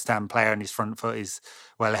with the West Ham player and his front foot is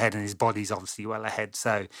well ahead and his body's obviously well ahead.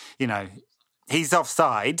 So, he's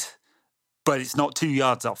offside, but it's not 2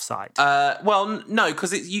 yards offside. Well, no,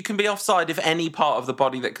 because you can be offside if any part of the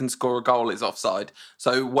body that can score a goal is offside.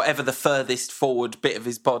 So whatever the furthest forward bit of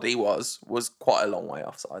his body was quite a long way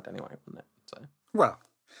offside anyway, wasn't it? So. Well,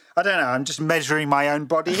 I don't know. I'm just measuring my own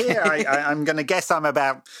body here. I'm going to guess I'm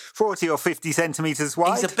about 40 or 50 centimetres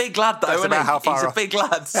wide. He's a big lad, though, isn't he? How far He's off. a big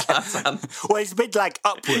lad, Zlatan. Well, he's a bit like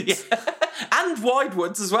upwards. Yeah. And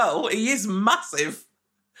widewards as well. He is massive.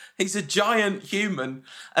 He's a giant human.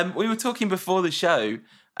 We were talking before the show,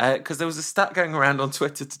 because there was a stat going around on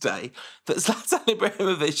Twitter today that Zlatan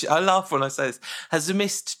Ibrahimovic, I laugh when I say this, has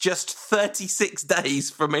missed just 36 days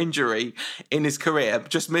from injury in his career.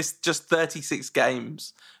 Missed 36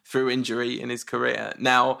 games through injury in his career.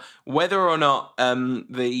 Now, whether or not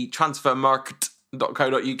the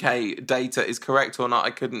transfermarkt.co.uk data is correct or not,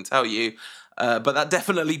 I couldn't tell you. But that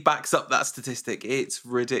definitely backs up that statistic. It's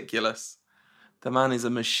ridiculous. The man is a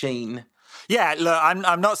machine. Yeah, look,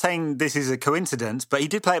 I'm not saying this is a coincidence, but he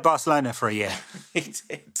did play at Barcelona for a year. He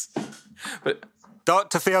did. But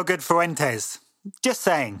Dr. Feelgood Fuentes. Just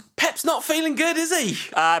saying. Pep's not feeling good, is he?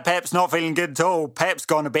 Pep's not feeling good at all. Pep's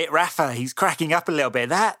gone a bit Rafa. He's cracking up a little bit.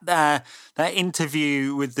 That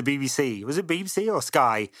interview with the BBC, was it BBC or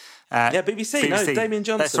Sky? Yeah, BBC. No, Damien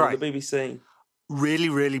Johnson. That's right. Of the BBC. Really,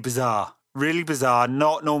 really bizarre. Really bizarre.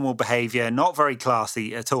 Not normal behaviour. Not very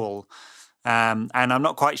classy at all. And I'm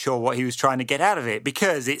not quite sure what he was trying to get out of it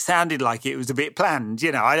because it sounded like it was a bit planned.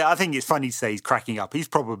 I think it's funny to say he's cracking up. He's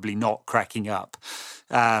probably not cracking up.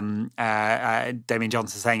 Damien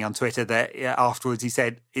Johnson saying on Twitter that afterwards he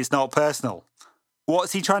said, it's not personal.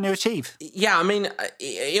 What's he trying to achieve? Yeah,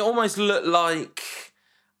 it almost looked like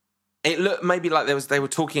it looked maybe like they were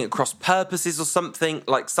talking at cross purposes or something.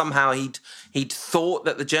 Like somehow he'd thought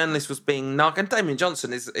that the journalist was being nug. And Damian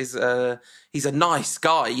Johnson is he's a nice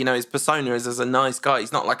guy. You know, his persona is as a nice guy.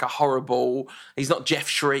 He's not like a horrible. He's not Jeff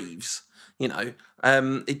Shreves. You know,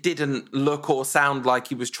 it didn't look or sound like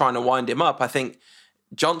he was trying to wind him up. I think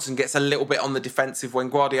Johnson gets a little bit on the defensive when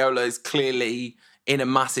Guardiola is clearly in a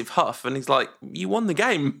massive huff, and he's like, "You won the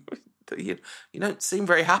game. You don't seem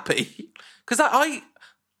very happy." Because I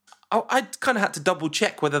kind of had to double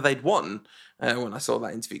check whether they'd won when I saw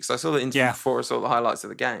that interview, because I saw the interview before I saw the highlights of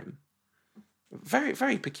the game. Very,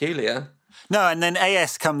 very peculiar. No, and then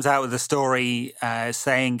AS comes out with a story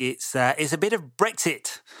saying it's a bit of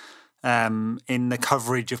Brexit in the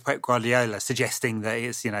coverage of Pep Guardiola, suggesting that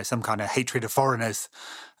it's some kind of hatred of foreigners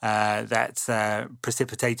that's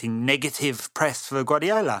precipitating negative press for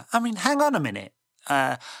Guardiola. I mean, hang on a minute.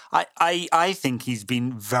 I think he's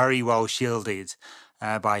been very well shielded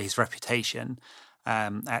by his reputation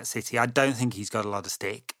at City. I don't think he's got a lot of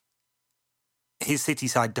stick. His City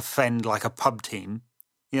side defend like a pub team,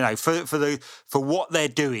 for what they're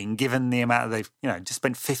doing, given the amount they've just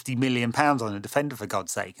spent £50 million on a defender, for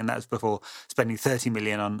God's sake, and that's before spending £30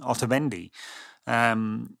 million on Otamendi.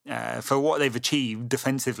 For what they've achieved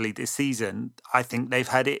defensively this season, I think they've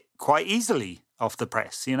had it quite easily off the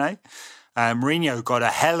press. Mourinho got a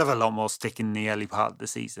hell of a lot more stick in the early part of the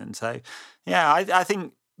season. So, yeah, I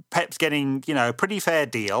think Pep's getting, a pretty fair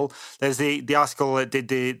deal. There's the article that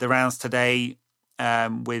did the rounds today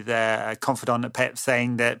with a confidant at Pep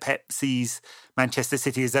saying that Pep sees Manchester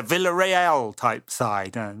City as a Villarreal type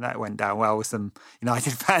side. That went down well with some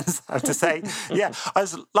United fans, I have to say. Yeah, I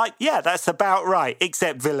was like, yeah, that's about right,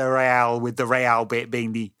 except Villarreal, with the Real bit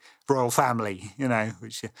being the royal family,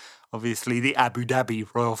 which obviously the Abu Dhabi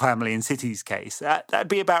royal family in City's case. That'd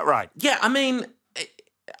be about right. Yeah, I mean,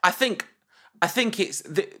 I think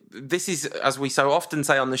this is, as we so often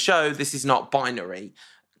say on the show, this is not binary,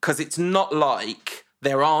 because it's not like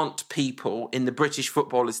there aren't people in the British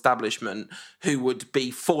football establishment who would be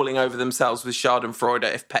falling over themselves with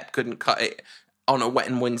Schadenfreude if Pep couldn't cut it on a wet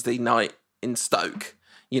and Wednesday night in Stoke.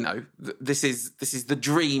 This is the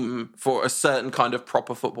dream for a certain kind of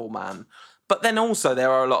proper football man. But then also there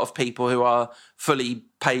are a lot of people who are fully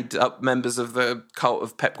paid up members of the cult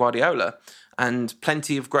of Pep Guardiola, and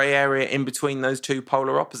plenty of grey area in between those two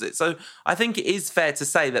polar opposites. So I think it is fair to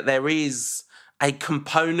say that there is a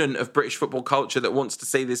component of British football culture that wants to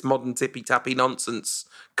see this modern tippy-tappy nonsense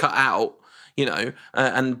cut out,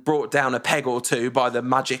 and brought down a peg or two by the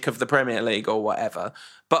magic of the Premier League or whatever.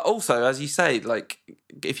 But also, as you say, like,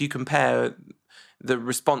 if you compare the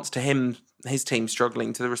response to his team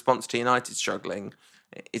struggling to the response to United struggling,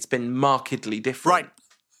 it's been markedly different.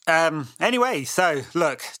 Right. Anyway, so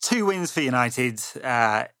look, 2 wins for United.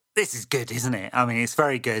 This is good, isn't it? I mean, it's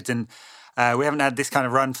very good. And we haven't had this kind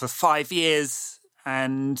of run for 5 years,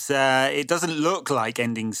 and it doesn't look like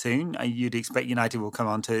ending soon. You'd expect United, will come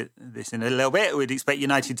on to this in a little bit, we'd expect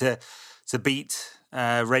United to beat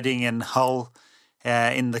Reading and Hull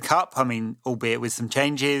in the Cup. I mean, albeit with some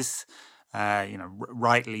changes.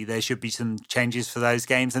 Rightly, there should be some changes for those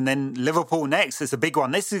games. And then Liverpool next is a big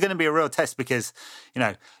one. This is going to be a real test because,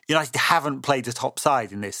 United haven't played a top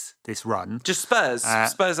side in this run. Just Spurs.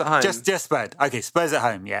 Spurs at home. Just Spurs. Okay, Spurs at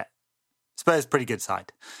home, yeah. Spurs, pretty good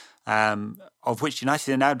side, of which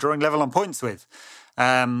United are now drawing level on points with.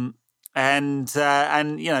 And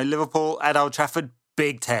Liverpool at Old Trafford,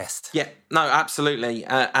 big test. Yeah, no, absolutely.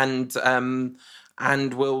 And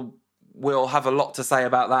we'll have a lot to say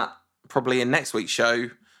about that probably in next week's show,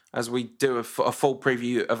 as we do a full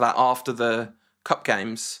preview of that after the Cup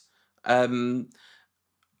games. Should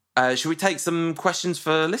we take some questions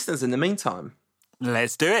for listeners in the meantime?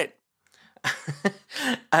 Let's do it.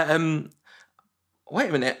 Wait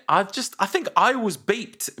a minute. I think I was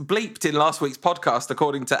bleeped in last week's podcast,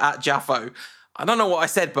 according to @Jaffo. I don't know what I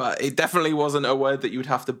said, but it definitely wasn't a word that you would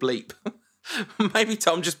have to bleep. Maybe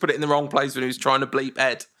Tom just put it in the wrong place when he was trying to bleep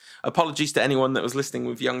Ed. Apologies to anyone that was listening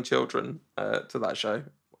with young children to that show.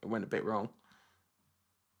 It went a bit wrong.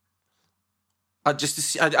 I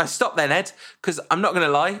stopped then, Ed, because I'm not going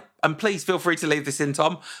to lie, and please feel free to leave this in,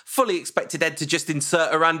 Tom. Fully expected Ed to just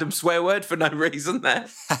insert a random swear word for no reason there.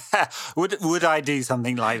 Would I do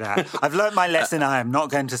something like that? I've learnt my lesson. I am not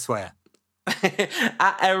going to swear.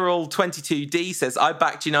 @Errol22D says, I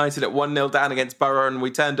backed United at 1-0 down against Borough and we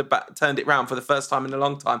turned it round for the first time in a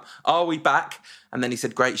long time. Are we back? And then he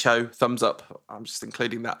said, great show, thumbs up. I'm just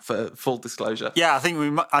including that for full disclosure. Yeah, I think we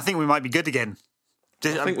might be good again.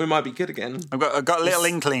 I think we might be good again. I've got a little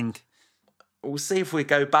inkling. We'll see if we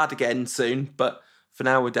go bad again soon, but for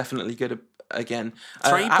now we're definitely good again.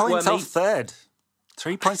 3 points off third.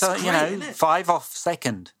 3 points, That's great, isn't it? 5 off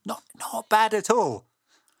second. Not bad at all.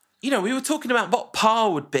 We were talking about what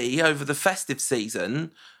par would be over the festive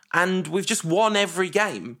season, and we've just won every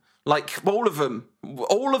game. Like, all of them.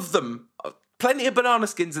 Plenty of banana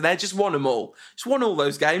skins in there, just won them all. Just won all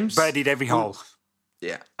those games. Birdied every hole.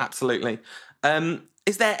 Yeah, absolutely.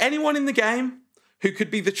 Is there anyone in the game who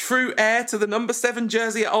could be the true heir to the number 7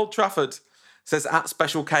 jersey at Old Trafford? Says at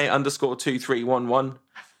special K _2311.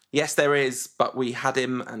 Yes, there is, but we had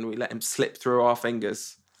him and we let him slip through our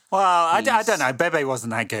fingers. Well, I don't know. Bebe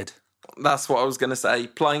wasn't that good. That's what I was going to say.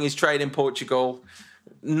 Plying his trade in Portugal,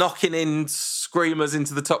 knocking in screamers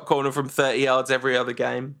into the top corner from 30 yards every other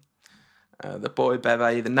game. The boy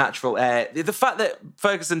Bebe, the natural heir. The fact that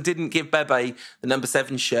Ferguson didn't give Bebe the number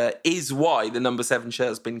 7 shirt is why the number 7 shirt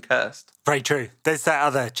has been cursed. Very true. There's that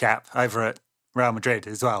other chap over at Real Madrid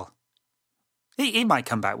as well. He might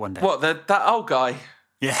come back one day. What, that old guy?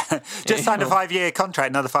 Yeah, just signed a 5-year contract,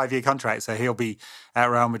 another 5-year contract, so he'll be at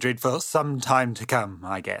Real Madrid for some time to come,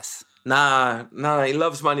 I guess. Nah, he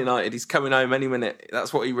loves Man United. He's coming home any minute.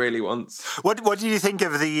 That's what he really wants. What do you think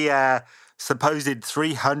of the supposed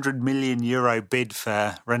 300 million euro bid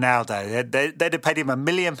for Ronaldo? They'd have paid him £1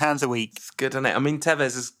 million a week. It's good, isn't it? I mean,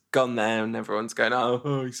 Tevez has gone there and everyone's going,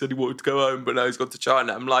 oh, he said he wanted to go home, but now he's gone to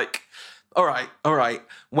China. I'm like, all right.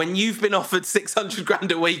 When you've been offered 600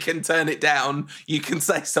 grand a week and turn it down, you can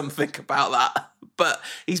say something about that. But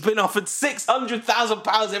he's been offered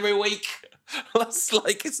 £600,000 every week. That's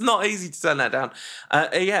like, it's not easy to turn that down.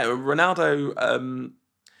 Ronaldo,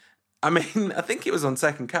 I mean, I think it was on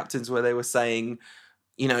Second Captains where they were saying,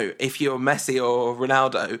 if you're Messi or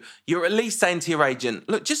Ronaldo, you're at least saying to your agent,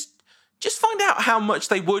 look, just find out how much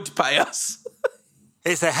they would pay us.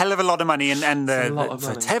 It's a hell of a lot of money, and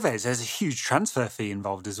for Tevez, there's a huge transfer fee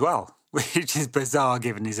involved as well, which is bizarre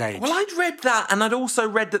given his age. Well, I'd read that, and I'd also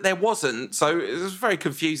read that there wasn't, so it was very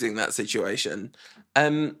confusing, that situation.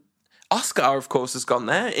 Oscar, of course, has gone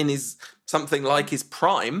there in something like his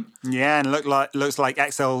prime. Yeah, and looks like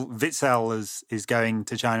Axel Witsel is going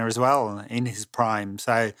to China as well in his prime.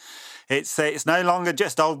 So it's no longer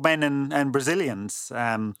just old men and Brazilians.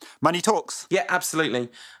 Money talks. Yeah, absolutely.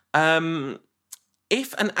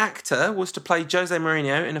 If an actor was to play Jose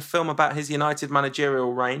Mourinho in a film about his United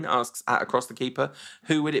managerial reign, asks at Across the Keeper,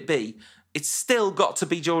 who would it be? It's still got to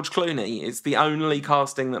be George Clooney. It's the only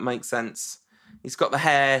casting that makes sense. He's got the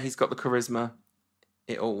hair, he's got the charisma.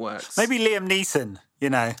 It all works. Maybe Liam Neeson,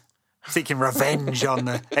 seeking revenge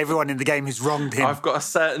on everyone in the game who's wronged him. I've got a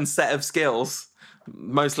certain set of skills,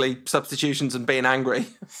 mostly substitutions and being angry.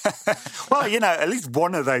 Well, at least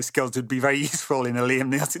one of those skills would be very useful in a Liam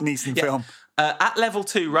Neeson film. At level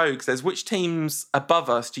 2 Rogue says, which teams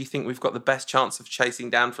above us do you think we've got the best chance of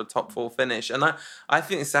chasing down for a top 4 finish? And I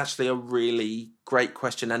think it's actually a really great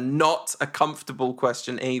question and not a comfortable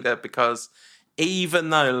question either, because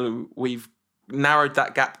even though we've narrowed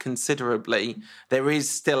that gap considerably, there is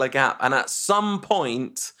still a gap. And at some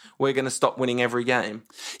point, we're going to stop winning every game.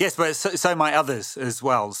 Yes, but so might others as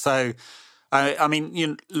well. So, I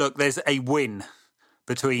mean, look, there's a win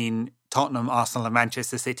between Tottenham, Arsenal and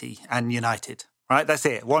Manchester City and United, right? That's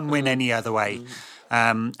it. One win any other way.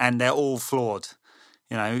 And they're all flawed,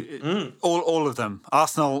 all of them.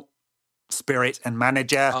 Arsenal, spirit and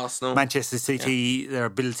manager. Arsenal. Manchester City, their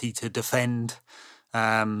ability to defend.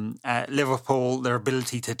 Liverpool, their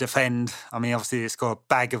ability to defend. I mean, obviously, they score a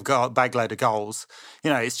bag load of goals.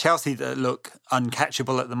 It's Chelsea that look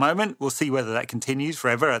uncatchable at the moment. We'll see whether that continues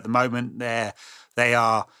forever. At the moment, they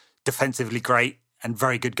are defensively great and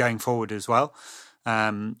very good going forward as well.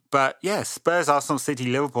 But yeah, Spurs, Arsenal, City,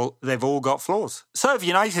 Liverpool, they've all got flaws. So have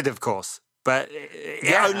United, of course. But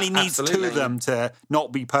it only needs two of them to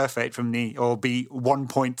not be perfect or be 1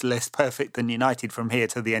 point less perfect than United from here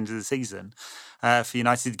to the end of the season. For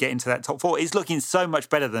United to get into that top 4. It's looking so much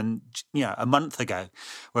better than a month ago,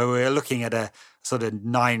 where we were looking at a sort of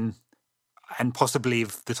 9, and possibly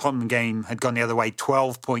if the Tottenham game had gone the other way,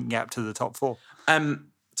 12-point gap to the top 4.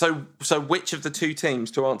 So which of the two teams,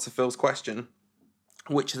 to answer Phil's question,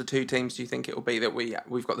 which of the two teams do you think it will be that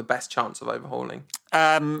we've got the best chance of overhauling?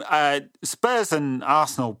 Spurs and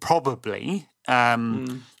Arsenal, probably.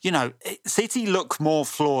 City look more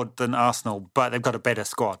flawed than Arsenal, but they've got a better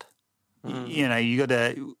squad. You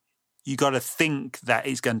got to think that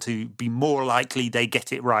it's going to be more likely they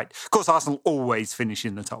get it right. Of course, Arsenal always finish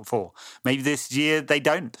in the top 4. Maybe this year they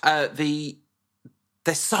don't.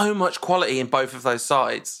 There's so much quality in both of those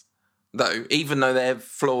sides, though, even though they're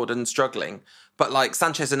flawed and struggling. But like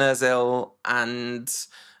Sanchez and Ozil, and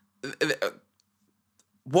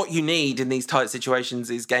what you need in these tight situations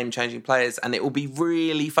is game-changing players, and it will be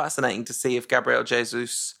really fascinating to see if Gabriel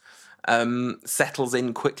Jesus settles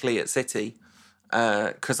in quickly at City,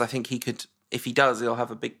 because I think he could. If he does, he'll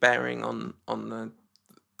have a big bearing on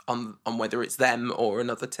whether it's them or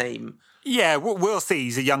another team. Yeah, we'll see.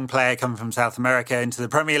 He's a young player coming from South America into the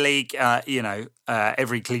Premier League.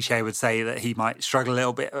 Every cliche would say that he might struggle a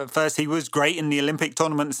little bit at first. He was great in the Olympic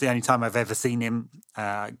tournament. It's the only time I've ever seen him.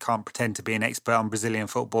 Can't pretend to be an expert on Brazilian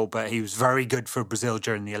football, but he was very good for Brazil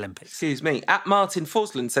during the Olympics. Excuse me. At Martin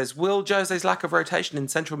Forsland says, will Jose's lack of rotation in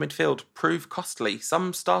central midfield prove costly?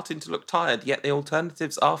 Some starting to look tired, yet the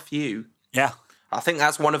alternatives are few. Yeah. I think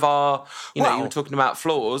that's one of our, you were talking about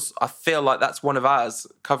flaws. I feel like that's one of ours,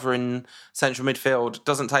 covering central midfield.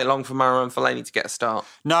 Doesn't take long for Marouane Fellaini to get a start.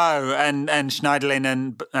 No, and Schneiderlin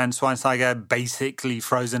and Schweinsteiger basically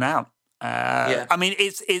frozen out. I mean,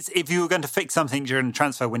 it's if you were going to fix something during the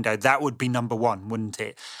transfer window, that would be number one, wouldn't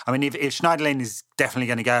it? I mean, if Schneiderlin is definitely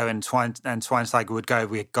going to go and Schweinsteiger would go,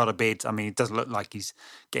 we've got a bid. I mean, it doesn't look like he's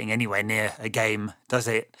getting anywhere near a game, does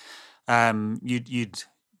it?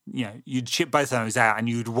 You'd ship both of those out and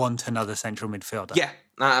you'd want another central midfielder. Yeah,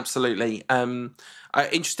 absolutely.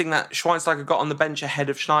 Interesting that Schweinsteiger got on the bench ahead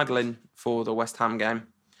of Schneiderlin for the West Ham game.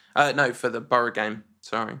 For the Borough game.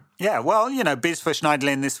 Sorry. Yeah, well, bids for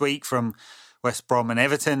Schneiderlin this week from West Brom and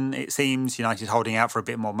Everton, it seems. United holding out for a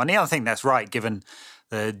bit more money. I think that's right, given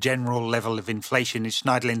the general level of inflation. Is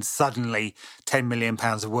Schneiderlin suddenly £10 million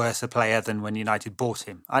worse a player than when United bought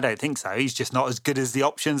him? I don't think so. He's just not as good as the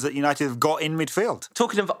options that United have got in midfield.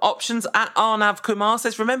 Talking of options, at Arnav Kumar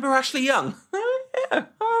says, remember Ashley Young? Yeah,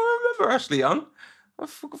 I remember Ashley Young. I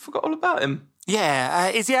forgot all about him. Yeah,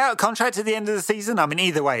 is he out of contract at the end of the season? I mean,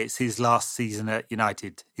 either way, it's his last season at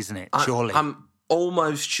United, isn't it? Surely. I'm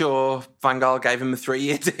almost sure Van Gaal gave him a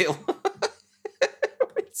 3-year deal.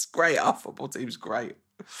 It's great. Our football team's great.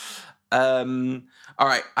 All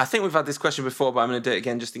right. I think we've had this question before, but I'm going to do it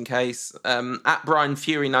again just in case. At Brian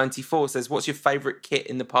Fury 94 says, what's your favourite kit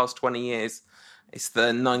in the past 20 years? It's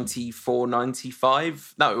the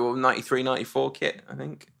 94-95. No, 93-94 kit, I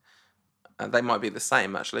think. They might be the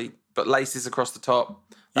same, actually. But laces across the top.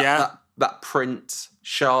 That print,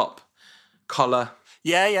 sharp collar.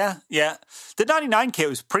 Yeah. The 99 kit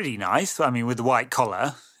was pretty nice. I mean, with the white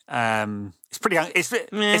collar. It's pretty.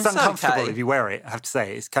 It's uncomfortable if you wear it. I have to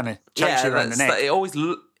say, it's kind of chokes you around the neck. It always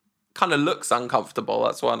kind of looks uncomfortable.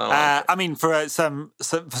 That's why I don't like it. I mean, for some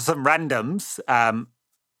randoms, I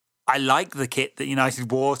like the kit that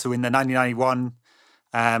United wore to win the 1991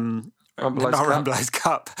 Ramblers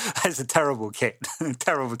Cup. That's a terrible kit.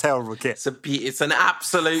 terrible kit. It's an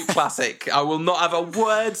absolute classic. I will not have a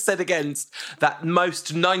word said against that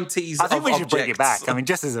most 90s I think we should objects. bring it back. I mean,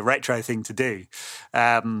 just as a retro thing to do.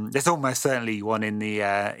 There's almost certainly one in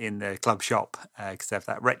the club shop because they have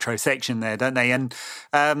that retro section there, don't they? And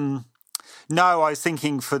no, I was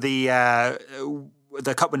thinking for the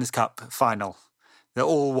Cup Winners' Cup final, the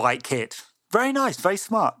all-white kit. Very nice, very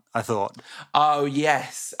smart, I thought. Oh,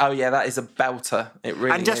 yes. Oh, yeah, that is a belter. It really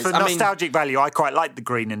is. And just for nostalgic value, I quite like the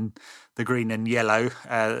green and yellow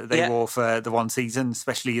they wore for the one season,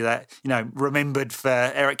 especially that, remembered for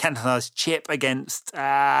Eric Cantona's chip against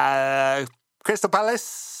Crystal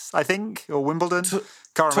Palace, I think, or Wimbledon.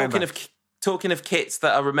 Can't remember. Talking of kits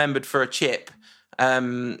that are remembered for a chip,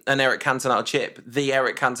 an Eric Cantona chip, the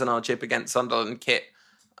Eric Cantona chip against Sunderland kit,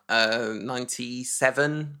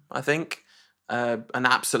 97, I think. An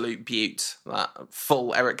absolute beaut, that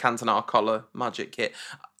full Eric Cantona collar Magic kit.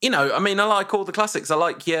 I like all the classics. I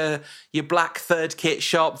like your black third kit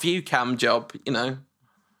sharp view cam job,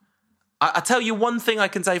 I tell you one thing I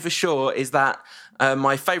can say for sure is that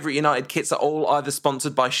my favourite United kits are all either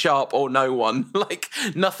sponsored by Sharp or no one. Like,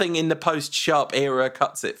 nothing in the post-Sharp era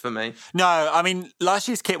cuts it for me. No, I mean, last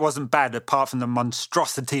year's kit wasn't bad apart from the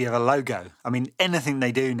monstrosity of a logo. I mean, anything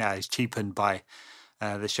they do now is cheapened by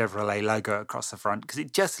the Chevrolet logo across the front because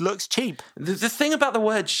it just looks cheap. The thing about the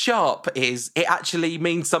word Sharp is it actually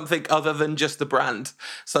means something other than just the brand.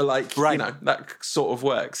 So, that sort of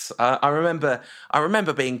works. I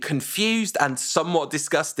remember being confused and somewhat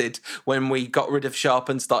disgusted when we got rid of Sharp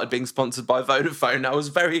and started being sponsored by Vodafone.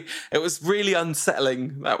 It was really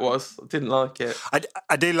unsettling. That was. I didn't like it.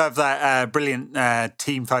 I do love that brilliant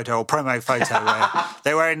team photo or promo photo where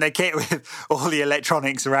they're wearing their kit with all the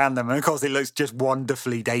electronics around them. And of course, it looks just wonderfully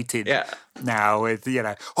dated now with,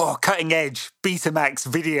 cutting edge Betamax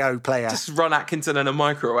video player. Just Ron Atkinson and a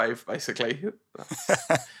microwave, basically.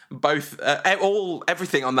 Both,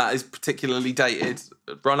 everything on that is particularly dated.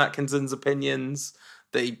 Ron Atkinson's opinions,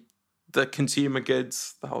 the consumer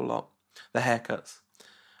goods, the whole lot, the haircuts.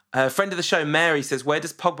 Friend of the show, Mary, says, where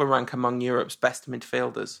does Pogba rank among Europe's best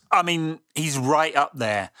midfielders? I mean, he's right up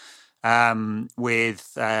there. with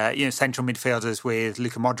central midfielders with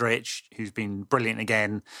Luka Modric, who's been brilliant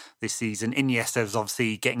again this season. Iniesta's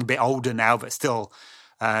obviously getting a bit older now, but still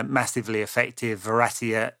massively effective.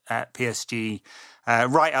 Verratti at PSG,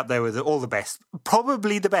 right up there with all the best,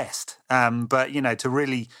 probably the best. But to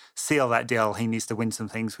really seal that deal, he needs to win some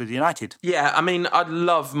things with United. Yeah, I mean, I'd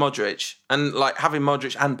love Modric, and like having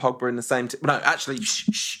Modric and Pogba in the same team. No, actually,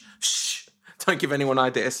 shh. Don't give anyone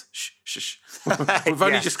ideas. Shh. We've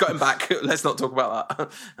only just got him back. Let's not talk about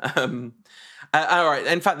that. All right.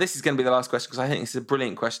 In fact, this is going to be the last question because I think this is a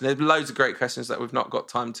brilliant question. There's loads of great questions that we've not got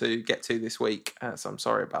time to get to this week, so I'm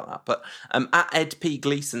sorry about that. But at Ed P.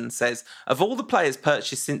 Gleason says, of all the players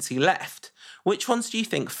purchased since he left, which ones do you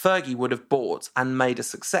think Fergie would have bought and made a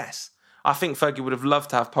success? I think Fergie would have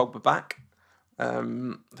loved to have Pogba back. I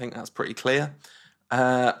think that's pretty clear.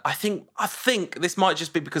 I think this might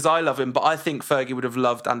just be because I love him, but I think Fergie would have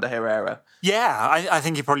loved Ander Herrera. Yeah, I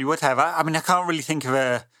think he probably would have. I mean, I can't really think of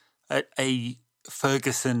a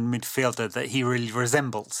Ferguson midfielder that he really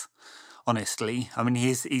resembles, honestly. I mean,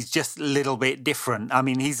 he's just a little bit different. I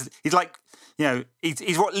mean, he's like,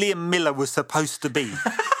 he's what Liam Miller was supposed to be.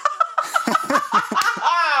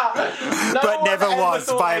 But never was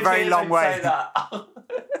by a very long way.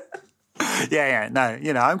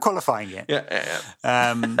 I'm qualifying it.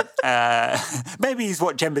 Yeah. Maybe he's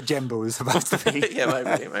what Jemba Jemba was supposed to be.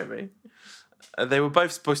 Yeah, maybe. They were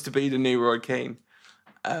both supposed to be the new Roy Keane.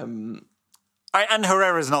 And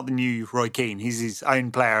Herrera's not the new Roy Keane. He's his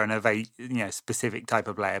own player and a very specific type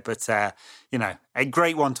of player. But a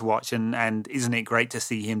great one to watch, and isn't it great to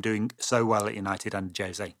see him doing so well at United under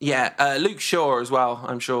Jose? Yeah, Luke Shaw as well.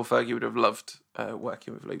 I'm sure Fergie would have loved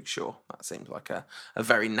working with Luke Shaw. That seems like a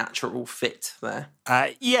very natural fit there.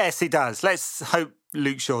 Yes, he does. Let's hope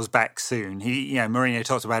Luke Shaw's back soon. Mourinho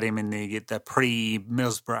talked about him in the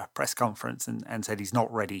pre-Middlesbrough press conference and said he's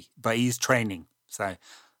not ready, but he's training. So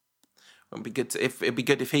it'd be good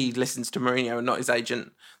if he listens to Mourinho and not his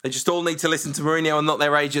agent. They just all need to listen to Mourinho and not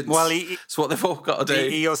their agents. Well, it's what they've all got to do.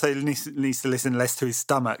 He also needs to listen less to his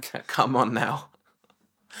stomach. Come on now,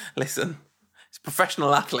 listen. He's a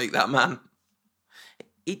professional athlete, that man.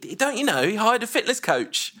 He hired a fitness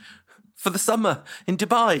coach for the summer in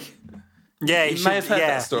Dubai. Yeah, you may have heard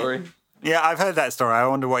that story. Yeah, I've heard that story. I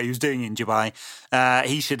wonder what he was doing in Dubai.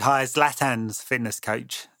 He should hire Zlatan's fitness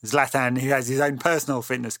coach. Zlatan, who has his own personal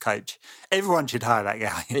fitness coach. Everyone should hire that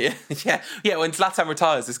guy. Yeah. When Zlatan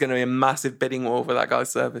retires, there's going to be a massive bidding war for that guy's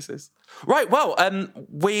services. Right. Well,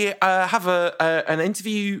 we have an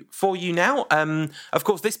interview for you now. Of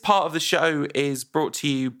course, this part of the show is brought to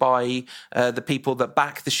you by the people that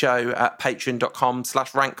back the show at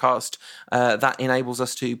patreon.com/rankcast. That enables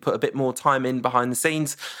us to put a bit more time in behind the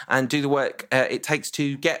scenes and do the work it takes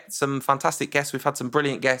to get some fantastic guests. We've had some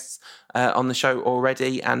brilliant guests on the show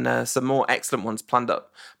already, and some more excellent ones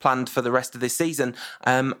planned for the rest of this season.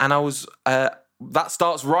 And I was that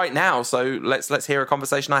starts right now. So let's hear a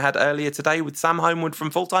conversation I had earlier today with Sam Homewood from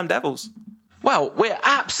Full Time Devils. Well, we're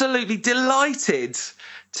absolutely delighted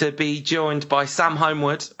to be joined by Sam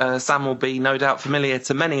Homewood. Sam will be no doubt familiar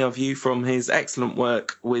to many of you from his excellent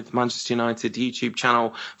work with Manchester United YouTube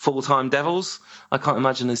channel Full Time Devils. I can't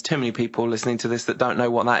imagine there's too many people listening to this that don't know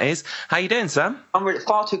what that is. How you doing, Sam? I'm really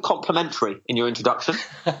far too complimentary in your introduction.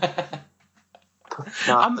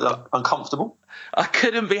 No, I'm uncomfortable. I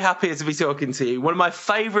couldn't be happier to be talking to you. One of my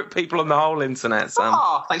favourite people on the whole internet, Sam.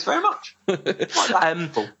 Ah, thanks very much.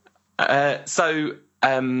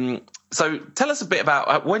 So tell us a bit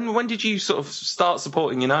about when did you sort of start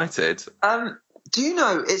supporting United? Do you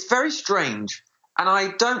know, it's very strange, and I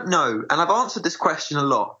don't know, and I've answered this question a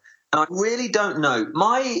lot, and I really don't know.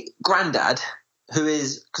 My granddad,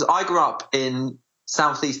 because I grew up in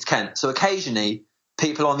southeast Kent, so occasionally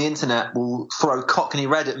people on the internet will throw Cockney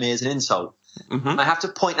Red at me as an insult. Mm-hmm. I have to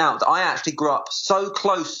point out that I actually grew up so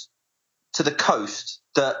close to the coast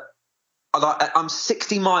that I'm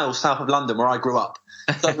 60 miles south of London where I grew up.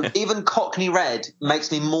 So even Cockney Red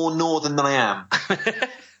makes me more northern than I am.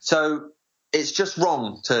 So it's just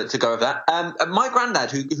wrong to go with that. My granddad,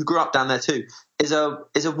 who grew up down there too, is a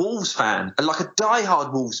Wolves fan, like a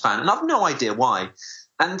diehard Wolves fan, and I've no idea why.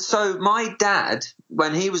 And so my dad,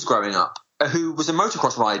 when he was growing up, who was a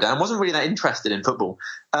motocross rider and wasn't really that interested in football,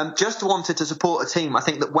 just wanted to support a team, I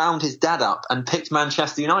think, that wound his dad up and picked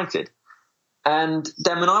Manchester United. And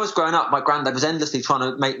then when I was growing up, my granddad was endlessly trying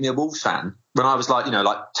to make me a Wolves fan when I was like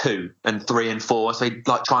 2 and 3 and 4. So he'd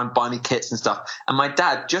try and buy me kits and stuff. And my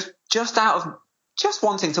dad, just out of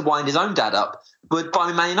wanting to wind his own dad up, would buy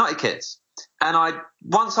me Man United kits.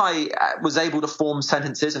 once I was able to form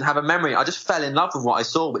sentences and have a memory, I just fell in love with what I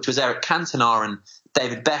saw, which was Eric Cantona and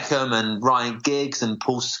David Beckham and Ryan Giggs and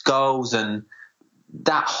Paul Scholes and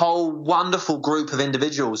that whole wonderful group of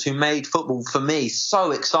individuals who made football for me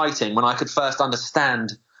so exciting when I could first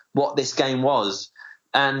understand what this game was.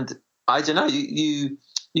 And I don't know, you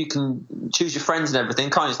can choose your friends and everything.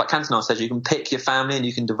 Kind of like Cantona says, you can pick your family and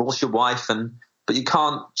you can divorce your wife, but you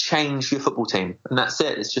can't change your football team, and that's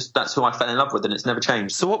it. It's just that's who I fell in love with, and it's never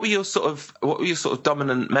changed. So, what were your sort of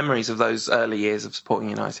dominant memories of those early years of supporting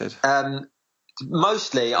United?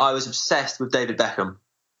 Mostly, I was obsessed with David Beckham.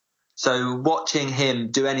 So, watching him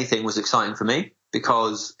do anything was exciting for me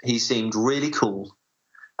because he seemed really cool,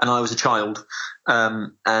 and I was a child,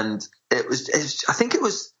 and it was. I think it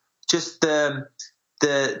was just the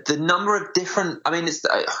number of different.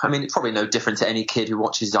 It's probably no different to any kid who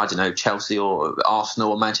watches, I don't know, Chelsea or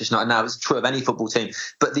Arsenal or Manchester United. Now, it's true of any football team,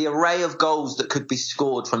 but the array of goals that could be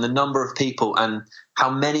scored from the number of people and how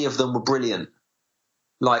many of them were brilliant.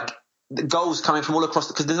 Like the goals coming from all across,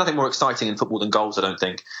 because there's nothing more exciting in football than goals, I don't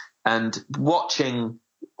think. And watching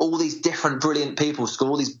all these different brilliant people score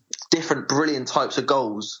all these different brilliant types of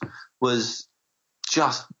goals was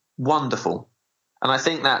just wonderful. And I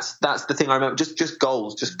think that's the thing I remember. Just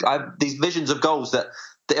goals. I have these visions of goals that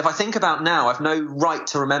if I think about now, I've no right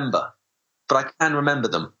to remember, but I can remember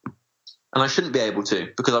them, and I shouldn't be able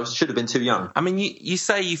to because I should have been too young. I mean, you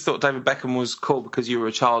say you thought David Beckham was cool because you were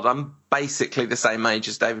a child. I'm basically the same age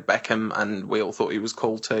as David Beckham, and we all thought he was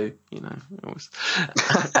cool too. You know, it was.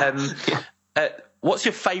 What's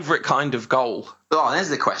your favourite kind of goal? Oh, there's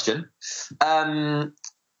the question.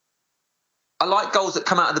 I like goals that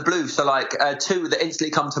come out of the blue. So like two that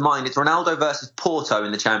instantly come to mind is Ronaldo versus Porto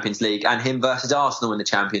in the Champions League and him versus Arsenal in the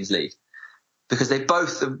Champions League, because they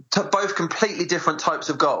both completely different types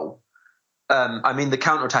of goal. The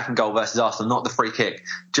counter-attacking goal versus Arsenal, not the free kick,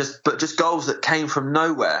 just goals that came from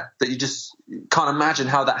nowhere that you just can't imagine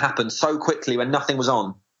how that happened so quickly when nothing was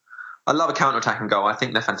on. I love a counter-attacking goal. I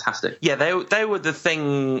think they're fantastic. Yeah, they were the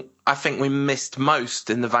thing I think we missed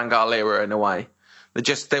most in the Van Gaal era in a way. I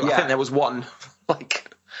think there was one,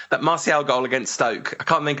 like that Martial goal against Stoke. I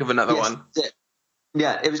can't think of another one.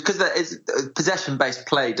 Yeah, it was because it's possession-based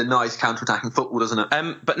play denies counter-attacking football, doesn't it?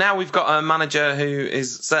 But now we've got a manager who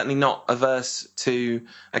is certainly not averse to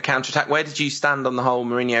a counter-attack. Where did you stand on the whole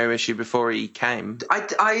Mourinho issue before he came?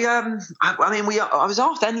 I was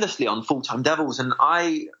asked endlessly on Full-Time Devils, and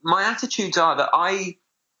my attitudes are that I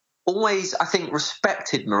always, I think,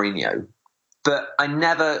 respected Mourinho, but I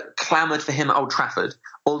never clamoured for him at Old Trafford.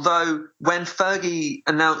 Although when Fergie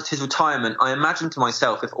announced his retirement, I imagined to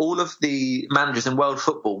myself if all of the managers in world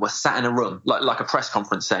football were sat in a room, like a press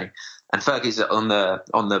conference, say, and Fergie's at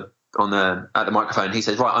the microphone, he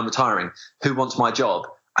says, "Right, I'm retiring. Who wants my job?"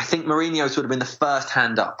 I think Mourinho's would have been the first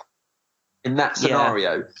hand up in that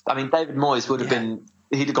scenario. Yeah. I mean, David Moyes would have been,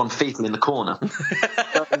 he'd have gone fetal in the corner.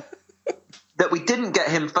 That we didn't get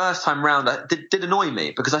him first time round did annoy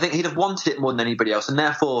me, because I think he'd have wanted it more than anybody else and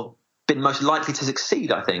therefore been most likely to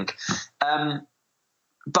succeed, I think.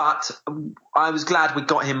 But I was glad we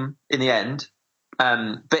got him in the end.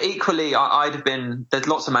 But equally, I'd have been. There's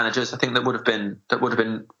lots of managers I think that would have been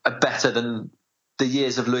better than the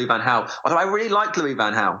years of Louis van Gaal. Although I really liked Louis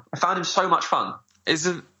van Gaal, I found him so much fun.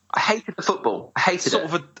 I hated the football. I hated sort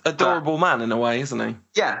of an adorable man in a way, isn't he?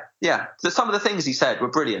 Yeah. So some of the things he said were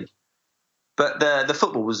brilliant. But the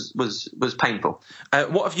football was painful.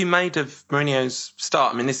 What have you made of Mourinho's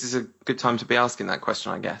start? I mean, this is a good time to be asking that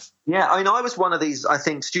question, I guess. Yeah, I mean, I was one of these, I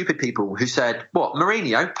think, stupid people who said, what,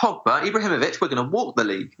 Mourinho, Pogba, Ibrahimovic, we're going to walk the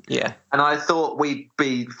league. Yeah. And I thought we'd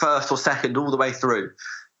be first or second all the way through.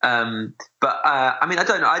 I mean, I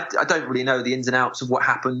don't know. I don't really know the ins and outs of what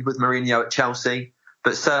happened with Mourinho at Chelsea.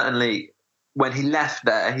 But certainly when he left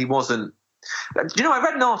there, he wasn't. You know, I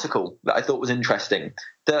read an article that I thought was interesting,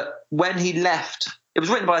 that when he left, it was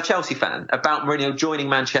written by a Chelsea fan about Mourinho joining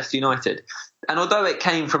Manchester United. And although it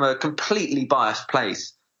came from a completely biased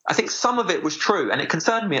place, I think some of it was true, and it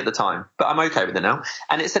concerned me at the time, but I'm okay with it now.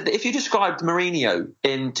 And it said that if you described Mourinho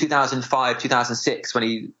in 2005, 2006,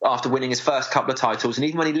 after winning his first couple of titles, and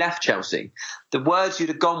even when he left Chelsea, the words you'd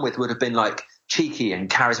have gone with would have been like cheeky and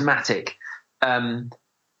charismatic.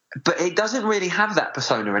 But he doesn't really have that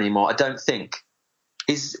persona anymore, I don't think.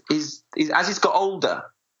 As he's got older,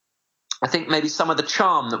 I think maybe some of the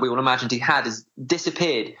charm that we all imagined he had has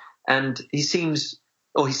disappeared, and he seemed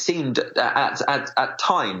at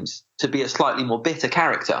times to be a slightly more bitter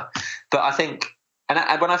character. But I think, and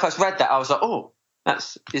when I first read that, I was like, oh,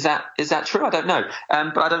 is that true? I don't know.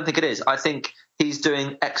 But I don't think it is. I think he's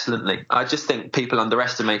doing excellently. I just think people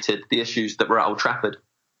underestimated the issues that were at Old Trafford.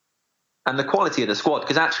 and the quality of the squad.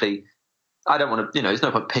 Because actually, I don't want to, there's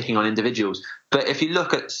no point picking on individuals. But if you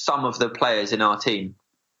look at some of the players in our team,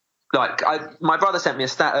 like my brother sent me a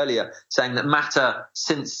stat earlier saying that Mata,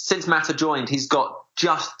 since Mata joined, he's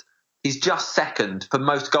just second for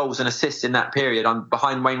most goals and assists in that period. I'm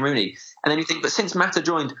behind Wayne Rooney. And then you think, but since Mata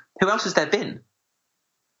joined, who else has there been?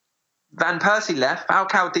 Van Persie left.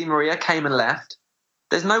 Falcao, Di Maria came and left.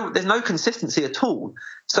 There's no consistency at all.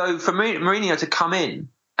 So for Mourinho to come in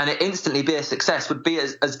and it instantly be a success would be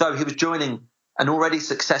as though he was joining an already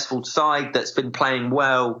successful side that's been playing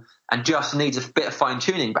well and just needs a bit of fine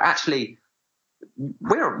tuning. But actually,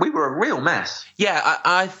 we were a real mess. Yeah,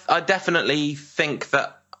 I definitely think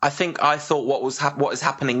that. I thought what is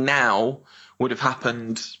happening now would have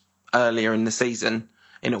happened earlier in the season,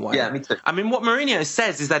 in a way. Yeah, me too. I mean, what Mourinho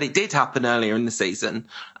says is that it did happen earlier in the season,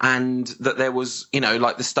 and that there was,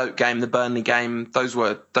 like the Stoke game, the Burnley game. Those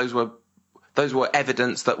were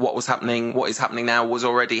evidence that what is happening now was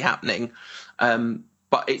already happening.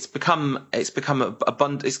 But it's become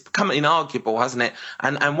inarguable, hasn't it?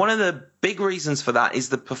 And one of the big reasons for that is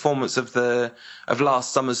the performance of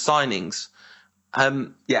last summer's signings.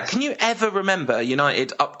 Yes. Can you ever remember United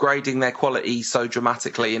upgrading their quality so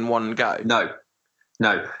dramatically in one go? No.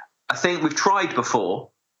 I think we've tried before.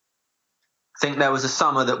 I think there was a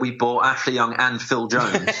summer that we bought Ashley Young and Phil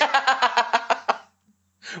Jones.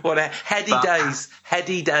 What a heady days.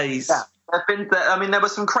 Yeah. There were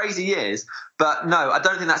some crazy years, but no, I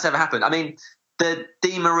don't think that's ever happened. I mean, the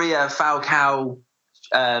Di Maria, Falcao,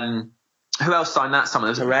 who else signed that summer?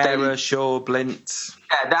 There was Herrera, Shaw, Blint.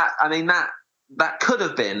 Yeah, that could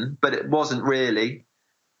have been, but it wasn't really.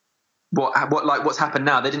 What's happened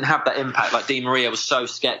now? They didn't have that impact. Like Di Maria was so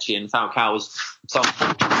sketchy, and Falcao was so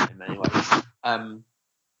anyway.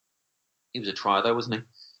 He was a try though, wasn't he?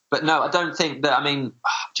 But no, I don't think that. I mean,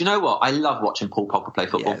 do you know what? I love watching Paul Pogba play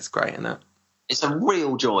football. Yeah, it's great, isn't it? It's a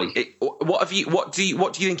real joy. What do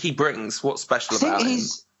you think he brings? What's special about him?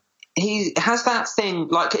 He has that thing,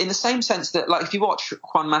 like in the same sense that, like, if you watch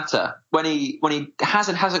Juan Mata, when he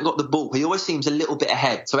hasn't got the ball, he always seems a little bit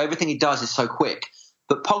ahead. So everything he does is so quick.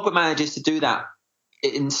 But Pogba manages to do that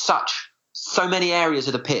in so many areas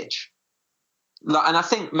of the pitch. And I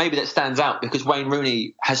think maybe that stands out because Wayne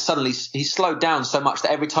Rooney he's slowed down so much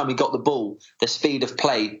that every time he got the ball, the speed of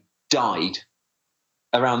play died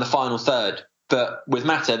around the final third. But with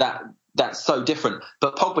Mata, that's so different.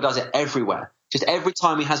 But Pogba does it everywhere. Just every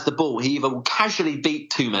time he has the ball, he either will casually beat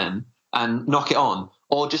two men and knock it on,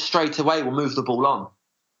 or just straight away will move the ball on. I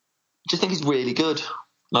just think he's really good.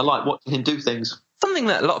 And I like watching him do things. Something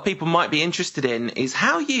that a lot of people might be interested in is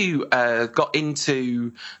how you got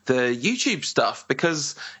into the YouTube stuff.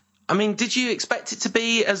 Because, I mean, did you expect it to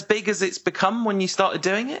be as big as it's become when you started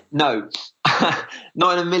doing it? No,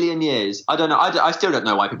 not in a million years. I don't know. I still don't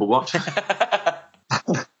know why people watch.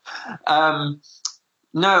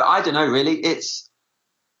 No, I don't know, really. It's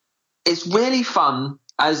really fun,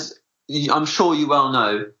 as I'm sure you well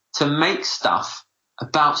know, to make stuff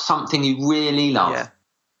about something you really love. Yeah.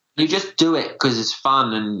 You just do it because it's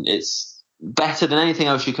fun and it's better than anything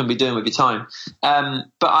else you can be doing with your time.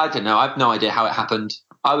 But I don't know. I have no idea how it happened.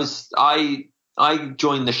 I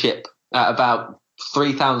joined the ship at about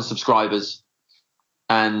 3,000 subscribers,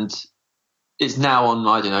 and it's now on,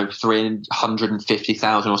 I don't know,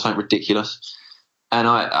 350,000 or something ridiculous. And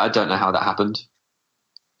I don't know how that happened.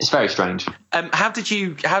 It's very strange. How did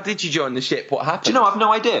you join the ship? What happened? Do you know? I've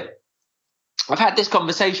no idea. I've had this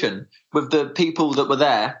conversation with the people that were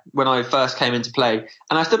there when I first came into play,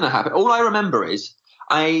 and I still don't know how it happened. All I remember is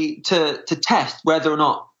to test whether or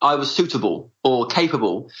not I was suitable or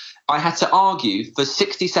capable, I had to argue for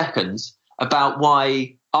 60 seconds about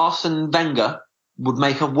why Arsene Wenger would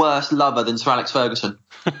make a worse lover than Sir Alex Ferguson.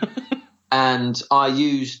 And I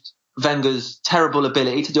used Wenger's terrible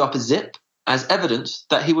ability to do up a zip as evidence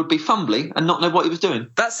that he would be fumbly and not know what he was doing.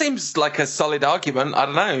 That seems like a solid argument. I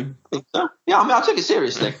don't know. Yeah, I mean, I took it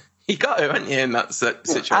seriously. You got to, haven't you, in that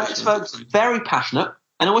situation? Alex Ferguson, very passionate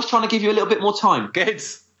and always trying to give you a little bit more time. Good.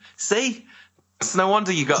 See? It's no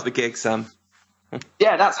wonder you got the gig, Sam.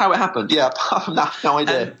 Yeah, that's how it happened. Yeah, apart from that, no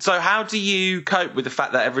idea. So how do you cope with the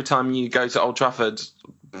fact that every time you go to Old Trafford,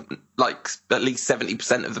 like at least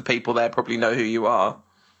 70% of the people there probably know who you are?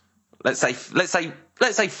 Let's say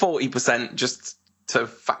 40%, just to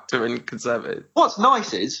factor in conservative. What's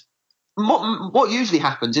nice is what usually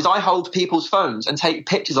happens is I hold people's phones and take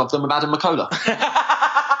pictures of them with Adam McCullough.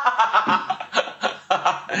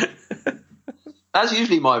 That's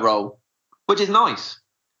usually my role, which is nice.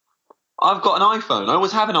 I've got an iPhone. I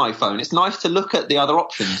always have an iPhone. It's nice to look at the other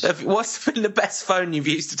options. What's been the best phone you've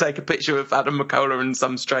used to take a picture of Adam McCullough and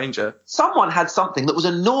some stranger? Someone had something that was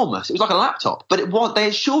enormous. It was like a laptop, but they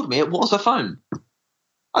assured me it was a phone.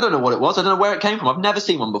 I don't know what it was. I don't know where it came from. I've never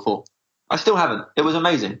seen one before. I still haven't. It was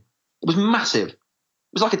amazing. It was massive. It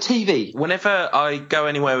was like a TV. Whenever I go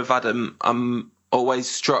anywhere with Adam, I'm always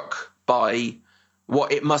struck by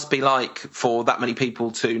what it must be like for that many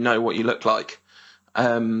people to know what you look like.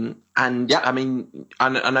 I mean,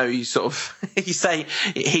 I know you sort of you say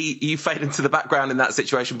you fade into the background in that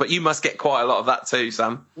situation, but you must get quite a lot of that too,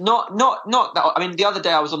 Sam. Not that. I mean, the other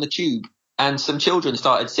day I was on the tube and some children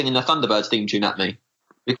started singing the Thunderbirds theme tune at me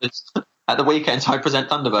because at the weekends I present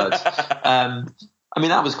Thunderbirds. I mean,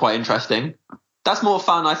 that was quite interesting. That's more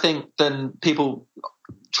fun, I think, than people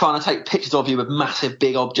trying to take pictures of you with massive,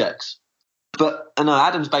 big objects. But no,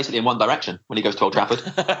 Adam's basically in one direction when he goes to Old Trafford.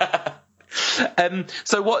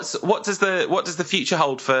 So what does the future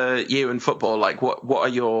hold for you in football? Like what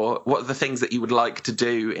are the things that you would like to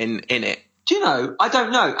do in it? Do you know? I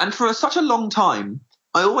don't know. And for such a long time,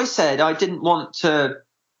 I always said I didn't want to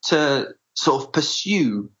sort of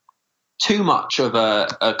pursue too much of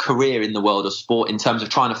a career in the world of sport in terms of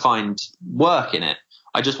trying to find work in it.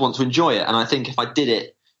 I just want to enjoy it. And I think if I did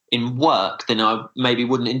it in work, then I maybe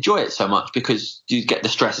wouldn't enjoy it so much because you get the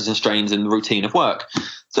stresses and strains and the routine of work.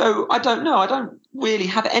 So I don't know. I don't really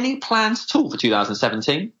have any plans at all for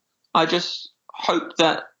 2017. I just hope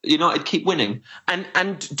that United keep winning.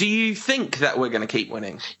 And do you think that we're going to keep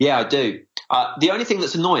winning? Yeah, I do. The only thing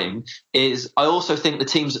that's annoying is I also think the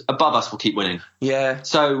teams above us will keep winning. Yeah.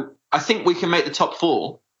 So I think we can make the top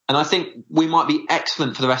four, and I think we might be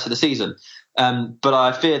excellent for the rest of the season. But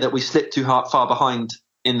I fear that we slip too far behind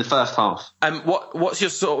in the first half. What's your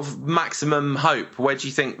sort of maximum hope? Where do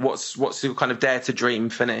you think what's your kind of dare to dream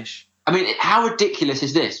finish? I mean, how ridiculous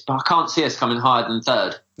is this? But I can't see us coming higher than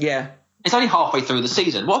third. Yeah. It's only halfway through the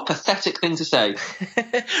season. What a pathetic thing to say.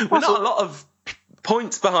 We're not a lot of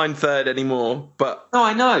points behind third anymore, but no,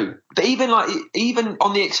 I know. But even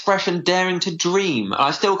on the expression "daring to dream,"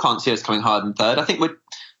 I still can't see us coming higher than third. I think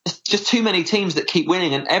there's just too many teams that keep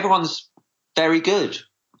winning, and everyone's very good.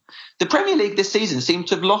 The Premier League this season seems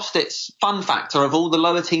to have lost its fun factor of all the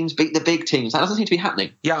lower teams beat the big teams. That doesn't seem to be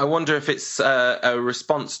happening. Yeah, I wonder if it's a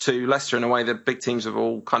response to Leicester in a way that big teams have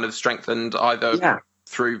all kind of strengthened either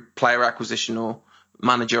through player acquisition or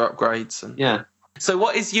manager upgrades. Yeah. So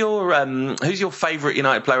what is your who's your favourite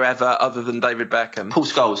United player ever other than David Beckham? Paul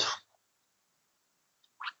Scholes.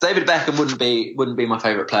 David Beckham wouldn't be my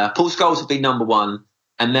favourite player. Paul Scholes would be number one,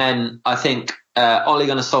 and then I think Ole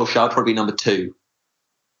Gunnar Solskjaer would probably be number two.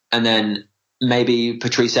 And then maybe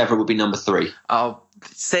Patrice Evra would be number three. Oh,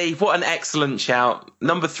 see, what an excellent shout.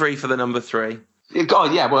 Number three for the number three.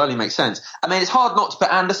 God, yeah, well, it only makes sense. I mean, it's hard not to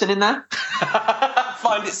put Anderson in there. I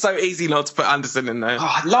find it so easy not to put Anderson in there. Oh,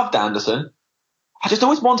 I loved Anderson. I just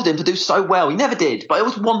always wanted him to do so well. He never did, but I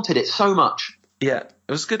always wanted it so much. Yeah,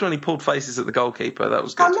 it was good when he pulled faces at the goalkeeper. That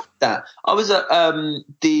was good. I loved that. I was at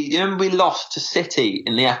you remember we lost to City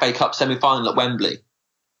in the FA Cup semi-final at Wembley?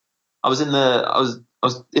 I was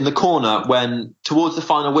in the corner when, towards the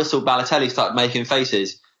final whistle, Balotelli started making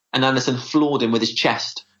faces and Anderson floored him with his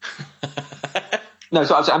chest. No,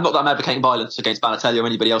 so I'm not that I'm advocating violence against Balotelli or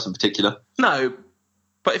anybody else in particular. No,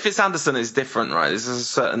 but if it's Anderson, it's different, right? There's a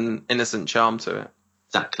certain innocent charm to it.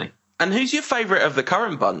 Exactly. And who's your favourite of the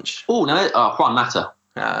current bunch? Juan Mata.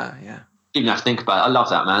 Yeah. You didn't have to think about it. I love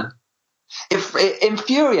that man. It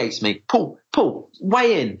infuriates me. Paul,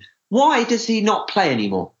 weigh in. Why does he not play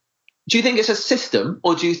anymore? Do you think it's a system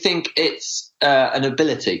or do you think it's an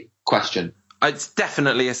ability question? It's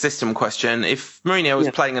definitely a system question. If Mourinho was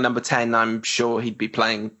playing a number 10, I'm sure he'd be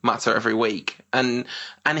playing Mata every week. And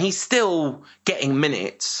he's still getting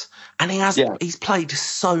minutes. And he's played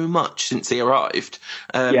so much since he arrived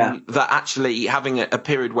that actually having a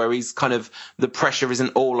period where he's kind of the pressure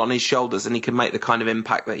isn't all on his shoulders and he can make the kind of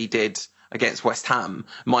impact that he did against West Ham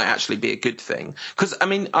might actually be a good thing. Because, I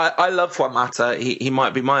mean, I love Juan Mata. He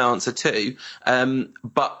might be my answer too.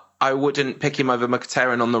 But I wouldn't pick him over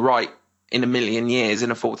Mkhitaryan on the right in a million years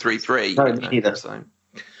in a 4-3-3. No, me neither. So.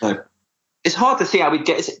 No. It's hard to see how he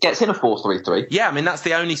gets in a 4-3-3. Yeah, I mean, that's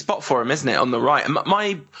the only spot for him, isn't it, on the right? And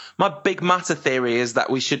my big Mata theory is that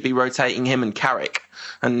we should be rotating him and Carrick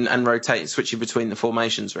and switching between the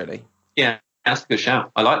formations, really. Yeah, that's a good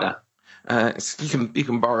shout. I like that. You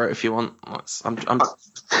can borrow it if you want.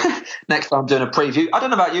 Next time I'm doing a preview. I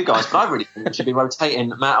don't know about you guys, but I really think we should be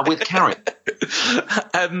rotating Matt with Carrick.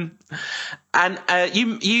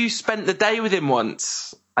 You spent the day with him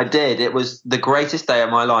once. I did. It was the greatest day of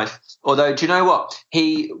my life. Although, do you know what?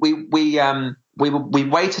 We we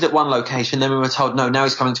waited at one location, then we were told, no, now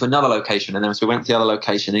he's coming to another location. And then so we went to the other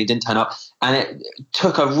location and he didn't turn up. And it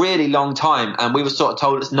took a really long time. And we were sort of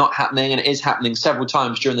told it's not happening, and it is happening several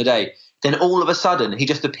times during the day. Then all of a sudden, he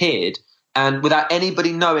just appeared. And without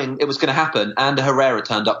anybody knowing it was going to happen, Ander Herrera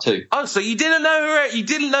turned up too. Oh, so you didn't know Herrera? You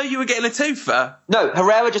didn't know you were getting a twofer? No,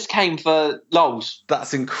 Herrera just came for lols.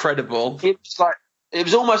 That's incredible. It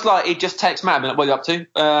was almost like he'd just text Matt, what are you up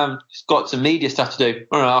to? He's got some media stuff to do.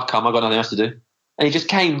 All right, I'll come. I've got nothing else to do. And he just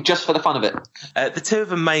came just for the fun of it. The two of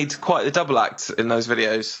them made quite the double act in those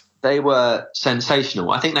videos. They were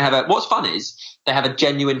sensational. I think they have what's fun is they have a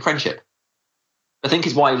genuine friendship. I think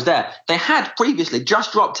is why he was there. They had previously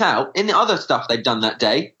just dropped out in the other stuff they'd done that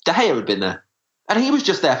day. De Gea had been there. And he was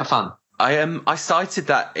just there for fun. I cited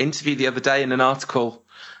that interview the other day in an article.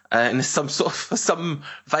 In some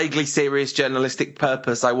vaguely serious journalistic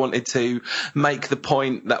purpose, I wanted to make the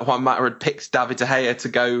point that Juan Mata had picked David De Gea to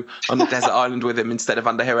go on the desert island with him instead of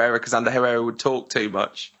Ander Herrera because Ander Herrera would talk too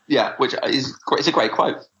much. Yeah, which is it's a great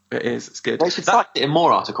quote. It is. It's good. They should cite it in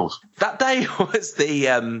more articles. That day was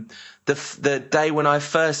the day when I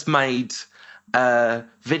first made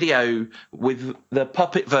video with the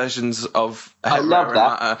puppet versions of I love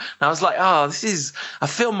that. And I was like, I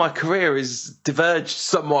feel my career is diverged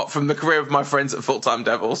somewhat from the career of my friends at Full Time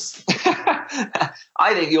Devils.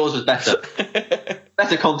 I think yours was better.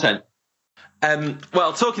 Better content.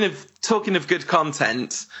 Well, talking of good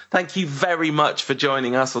content, thank you very much for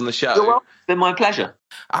joining us on the show. You're welcome. It's been my pleasure.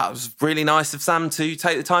 It was really nice of Sam to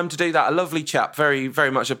take the time to do that. A lovely chap. Very,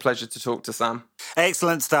 very much a pleasure to talk to Sam.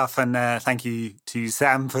 Excellent stuff. And thank you to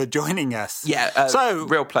Sam for joining us. Yeah, so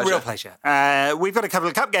real pleasure. Real pleasure. We've got a couple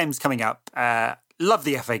of cup games coming up. Love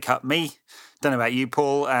the FA Cup. Me. Don't know about you,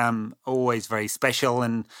 Paul. Always very special.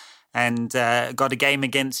 And got a game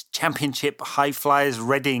against Championship high flyers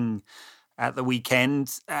Reading at the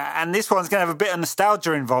weekend. And this one's going to have a bit of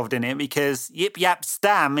nostalgia involved in it because Yip Yap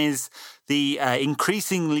Stam is the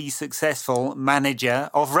increasingly successful manager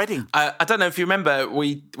of Reading. I don't know if you remember,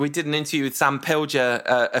 we did an interview with Sam Pilger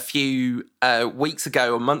a few weeks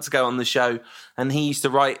ago or months ago on the show, and he used to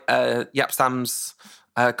write Yap Stam's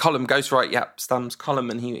column, ghostwrite Yap Stam's column,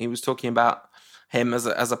 and he was talking about him as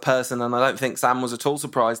a person, and I don't think Sam was at all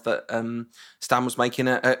surprised that Stam was making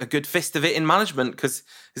a good fist of it in management because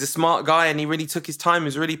he's a smart guy and he really took his time. He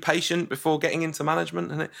was really patient before getting into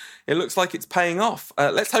management, and it looks like it's paying off.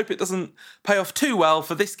 Let's hope it doesn't pay off too well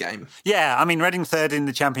for this game. Yeah, I mean, Reading third in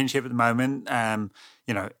the Championship at the moment.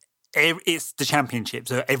 It's the Championship,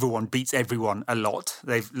 so everyone beats everyone a lot.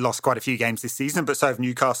 They've lost quite a few games this season, but so have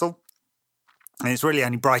Newcastle. And it's really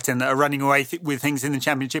only Brighton that are running away with things in the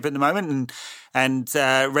Championship at the moment. And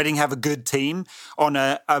Reading have a good team on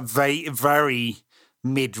a very, very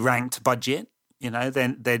mid-ranked budget. You know,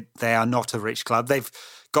 they are not a rich club. They've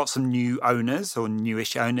got some new owners or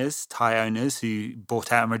newish owners, Thai owners, who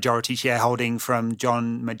bought out a majority shareholding from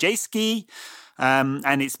John Majewski.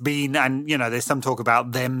 And it's been, and you know, there's some talk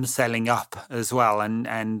about them selling up as well.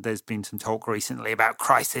 And there's been some talk recently about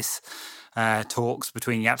crisis talks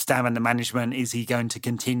between Yap Stam and the management. Is he going to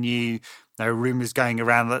continue? There are rumours going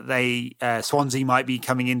around that Swansea might be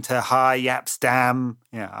coming into hire Yap Stam.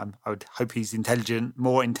 Yeah, I would hope he's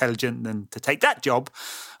more intelligent than to take that job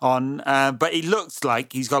on. But it looks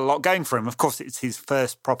like he's got a lot going for him. Of course, it's his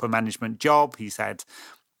first proper management job. He's had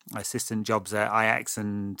assistant jobs at Ajax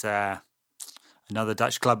and another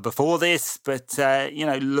Dutch club before this. But,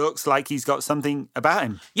 looks like he's got something about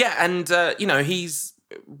him. Yeah, and,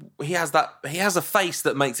 he has a face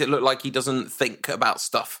that makes it look like he doesn't think about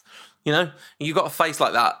stuff. You know, you got a face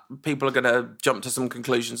like that, people are going to jump to some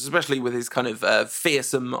conclusions, especially with his kind of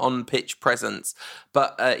fearsome on-pitch presence.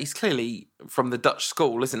 But he's clearly from the Dutch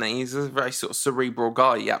school, isn't he? He's a very sort of cerebral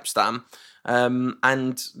guy, Yap Stam.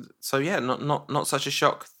 And so, yeah, not such a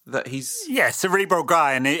shock that he's... Yeah, cerebral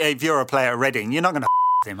guy, and if you're a player at Reading, you're not going to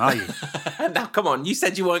him, are you? Now, come on, you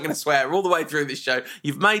said you weren't going to swear all the way through this show.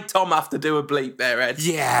 You've made Tom have to do a bleep there, Ed.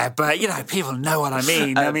 Yeah, but, people know what I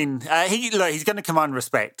mean. He's going to command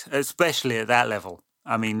respect, especially at that level.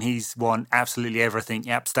 I mean, he's won absolutely everything,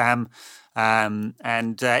 Yap Stam.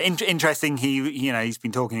 Interesting, he's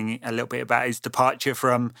been talking a little bit about his departure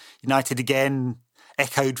from United again,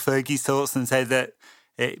 echoed Fergie's thoughts and said that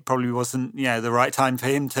it probably wasn't, the right time for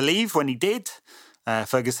him to leave when he did.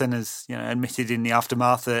 Ferguson has, admitted in the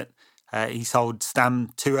aftermath that he sold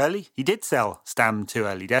Stam too early. He did sell Stam too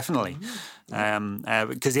early, definitely,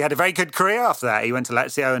 because he had a very good career after that. He went to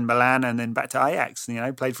Lazio and Milan and then back to Ajax.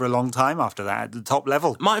 Played for a long time after that at the top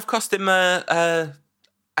level. Might have cost him maybe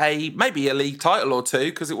a league title or two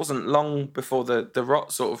because it wasn't long before the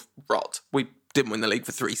rot. We didn't win the league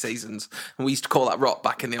for 3 seasons. And we used to call that rot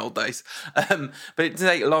back in the old days. But it didn't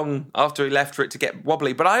take long after he left for it to get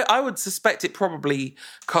wobbly. But I would suspect it probably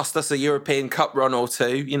cost us a European Cup run or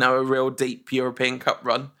two, a real deep European Cup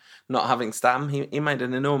run, not having Stam. He made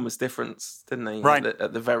an enormous difference, didn't he? Right.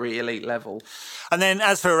 At the very elite level. And then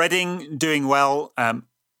as for Reading, doing well,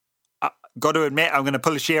 got to admit, I'm going to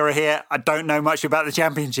pull a Shearer here. I don't know much about the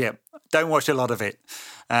Championship. Don't watch a lot of it.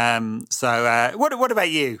 So what about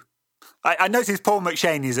you? I noticed Paul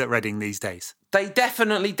McShane is at Reading these days. They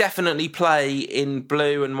definitely play in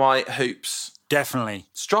blue and white hoops. Definitely.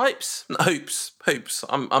 Stripes? Hoops.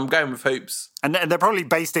 I'm going with hoops. And they're probably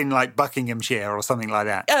based in like Buckinghamshire or something like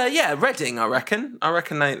that. Yeah, Reading, I reckon. I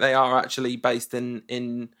reckon they are actually based in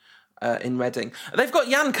Reading. They've got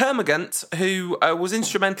Jan Kermorgant, who was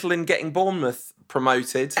instrumental in getting Bournemouth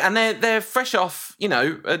promoted. And they're fresh off,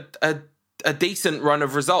 a decent run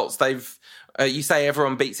of results. They've you say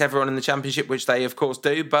everyone beats everyone in the Championship, which they of course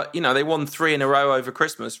do, but they won 3 in a row over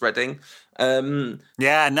Christmas, Reading.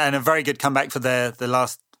 Yeah, and a very good comeback for the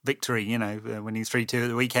last victory, winning 3-2 at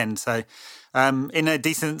the weekend. So in a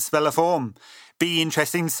decent spell of form. Be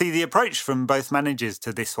interesting to see the approach from both managers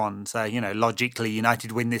to this one. So, logically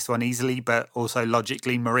United win this one easily, but also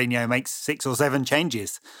logically Mourinho makes 6 or 7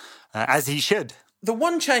 changes, as he should. The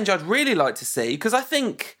one change I'd really like to see, because I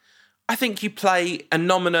think you play a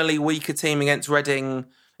nominally weaker team against Reading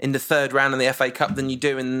in the third round of the FA Cup than you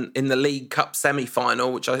do in the League Cup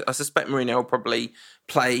semi-final, which I suspect Mourinho will probably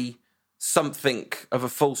play something of a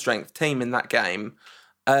full-strength team in that game.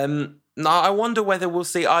 Now, I wonder whether we'll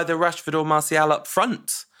see either Rashford or Martial up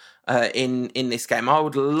front in this game. I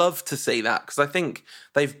would love to see that, because I think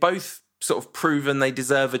they've both sort of proven they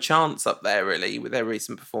deserve a chance up there, really, with their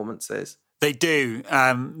recent performances. They do.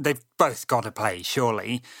 They've both got to play,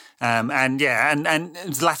 surely. And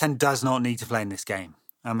Zlatan does not need to play in this game.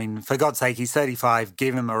 I mean, for God's sake, he's 35.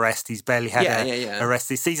 Give him a rest. He's barely had a rest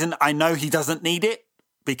this season. I know he doesn't need it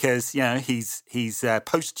because, he's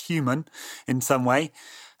post-human in some way.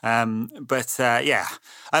 Elsewhere,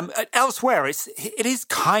 it is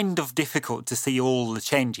kind of difficult to see all the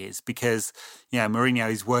changes because, Mourinho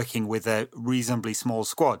is working with a reasonably small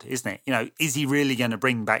squad, isn't it? Is he really going to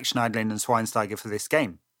bring back Schneiderlin and Schweinsteiger for this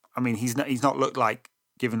game? I mean, he's not looked like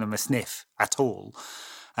giving them a sniff at all.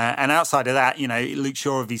 And outside of that, Luke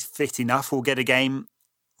Shaw, if he's fit enough, will get a game.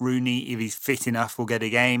 Rooney, if he's fit enough, will get a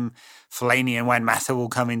game. Fellaini and Juan Mata will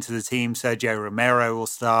come into the team. Sergio Romero will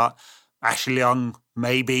start. Ashley Young,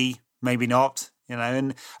 maybe not,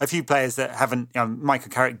 and a few players that haven't,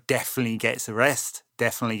 Michael Carrick definitely gets a rest.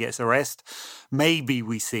 Maybe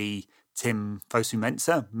we see Tim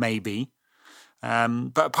Fosu-Mensah, maybe.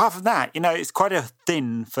 But apart from that, it's quite a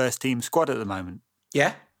thin first team squad at the moment.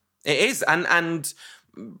 Yeah, it is. And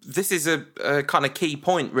this is a kind of key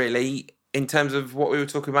point, really, in terms of what we were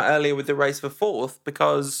talking about earlier with the race for fourth,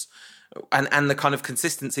 because, and the kind of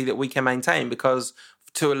consistency that we can maintain, because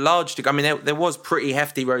to a large degree, I mean, there was pretty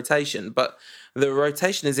hefty rotation, but the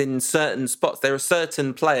rotation is in certain spots. There are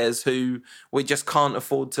certain players who we just can't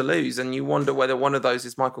afford to lose, and you wonder whether one of those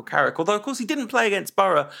is Michael Carrick. Although, of course, he didn't play against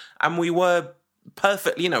Borough, and we were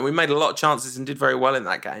perfect. We made a lot of chances and did very well in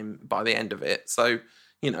that game by the end of it. So,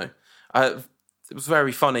 it was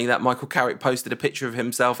very funny that Michael Carrick posted a picture of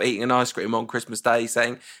himself eating an ice cream on Christmas Day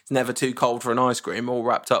saying it's never too cold for an ice cream, all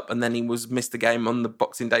wrapped up, and then he missed the game on the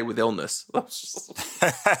Boxing Day with illness.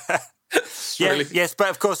 Yes, but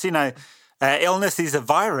of course, illness is a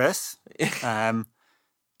virus,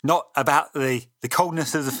 not about the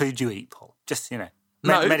coldness of the food you eat, Paul. Just,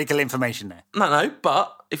 medical information there. No,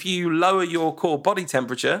 but if you lower your core body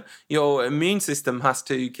temperature, your immune system has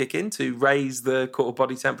to kick in to raise the core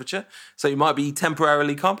body temperature. So you might be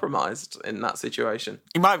temporarily compromised in that situation.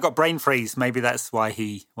 He might have got brain freeze. Maybe that's why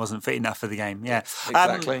he wasn't fit enough for the game. Yeah,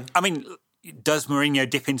 exactly. I mean, does Mourinho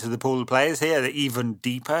dip into the pool of players here, even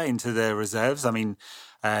deeper into the reserves? I mean,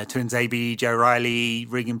 Tuanzebe, Joe Riley,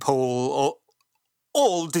 Regan Paul,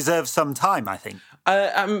 all deserve some time, I think.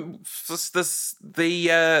 The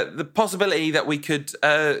possibility that we could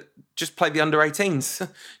just play the under-18s,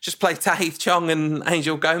 just play Tahith Chong and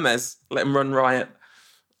Angel Gomez, let them run riot.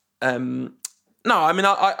 No, I mean,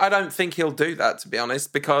 I don't think he'll do that, to be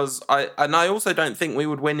honest, because I also don't think we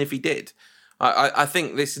would win if he did. I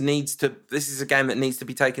think this is a game that needs to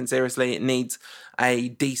be taken seriously. It needs a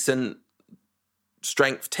decent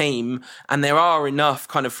strength team, and there are enough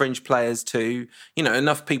kind of fringe players to,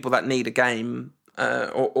 enough people that need a game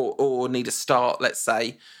or need a start, let's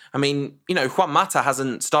say. I mean, Juan Mata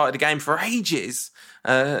hasn't started a game for ages.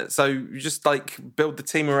 So you just build the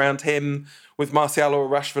team around him with Martial or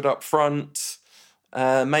Rashford up front.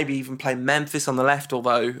 Maybe even play Memphis on the left,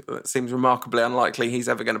 although it seems remarkably unlikely he's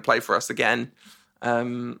ever going to play for us again.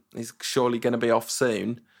 He's surely going to be off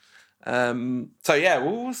soon. So yeah,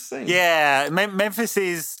 we'll see. Yeah,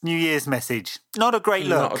 Memphis's New Year's message. Not a great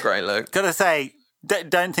look. Not a great look. Gotta say,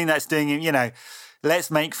 don't think that's doing him, let's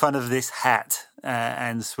make fun of this hat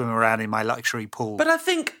and swim around in my luxury pool. But I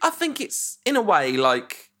think it's, in a way,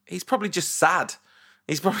 like, he's probably just sad.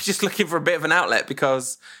 He's probably just looking for a bit of an outlet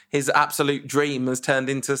because his absolute dream has turned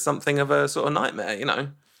into something of a sort of nightmare,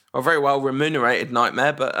 or a very well remunerated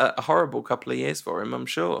nightmare, but a horrible couple of years for him, I'm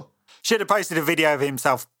sure. Should have posted a video of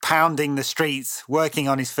himself pounding the streets, working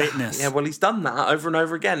on his fitness. Yeah, well, he's done that over and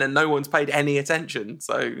over again, and no one's paid any attention.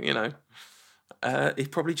 So, he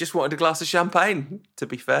probably just wanted a glass of champagne, to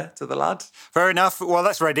be fair to the lad. Fair enough. Well,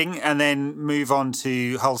 that's Reading, and then move on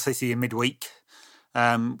to Hull City in midweek.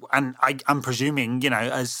 And I'm presuming,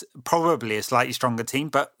 as probably a slightly stronger team,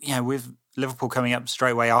 but, with Liverpool coming up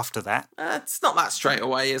straight away after that. It's not that straight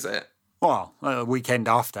away, is it? Well, a weekend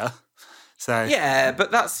after. So yeah, but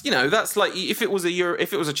that's like if it was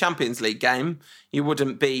a Champions League game, you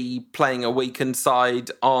wouldn't be playing a weakened side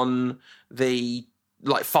on the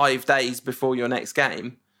 5 days before your next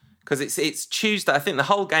game, because it's Tuesday. I think the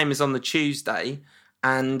whole game is on the Tuesday,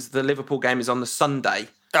 and the Liverpool game is on the Sunday.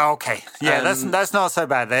 Okay, yeah, that's not so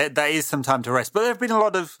bad. There is some time to rest, but there have been a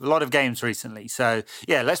lot of games recently. So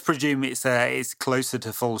yeah, let's presume it's closer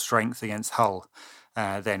to full strength against Hull.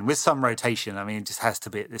 Then with some rotation. I mean, it just has to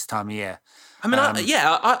be at this time of year. I mean,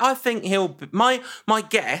 I think he'll. My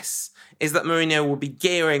guess is that Mourinho will be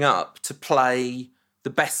gearing up to play the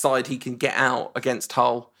best side he can get out against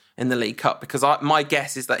Hull in the League Cup, because my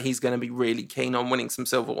guess is that he's going to be really keen on winning some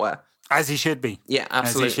silverware. As he should be. Yeah,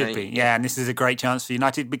 absolutely. As he should be. Yeah, and this is a great chance for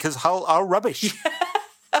United because Hull are rubbish.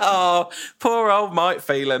 Oh, poor old Mike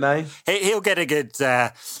Phelan, eh? He'll get a good...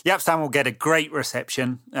 Jaap Stam will get a great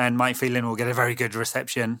reception, and Mike Phelan will get a very good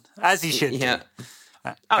reception, as he should yeah.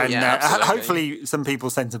 do. Hopefully some people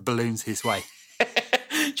send some balloons his way. Do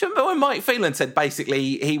you remember when Mike Phelan said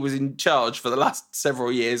basically he was in charge for the last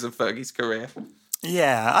several years of Fergie's career?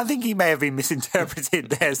 Yeah, I think he may have been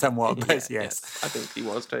misinterpreted there somewhat, but yes. I think he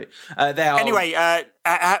was too. Anyway,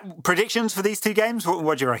 predictions for these two games?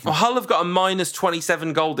 What do you reckon? Well, Hull have got a minus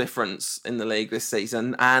 27 goal difference in the league this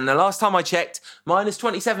season, and the last time I checked, minus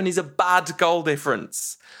 27 is a bad goal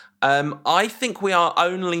difference. I think we are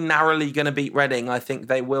only narrowly going to beat Reading. I think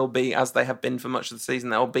they will be, as they have been for much of the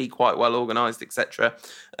season. They'll be quite well organised, etc.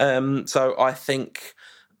 So I think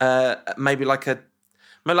maybe like a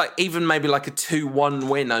 2-1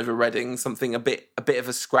 win over Reading, something a bit of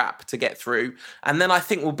a scrap to get through, and then I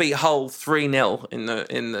think we'll beat Hull 3-0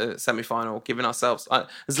 in the semi-final, giving ourselves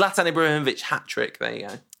Zlatan Ibrahimovic hat-trick. There you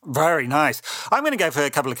go. Very nice. I'm going to go for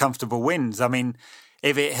a couple of comfortable wins. I mean,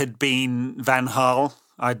 if it had been Van Gaal,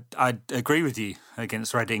 I'd agree with you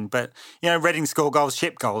against Reading, but Reading score goals,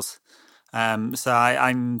 ship goals. So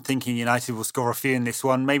I'm thinking United will score a few in this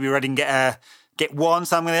one. Maybe Reading get one,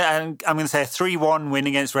 so I'm going to say a 3-1 win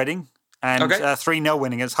against Reading and a 3-0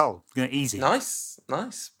 win against Hull. Easy. Nice.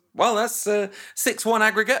 Well, that's a 6-1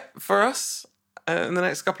 aggregate for us in the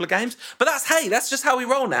next couple of games. But that's just how we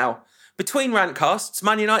roll now. Between rantcasts,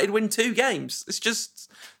 Man United win 2 games. It's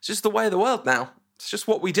just the way of the world now. It's just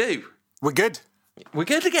what we do. We're good. We're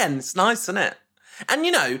good again. It's nice, isn't it? And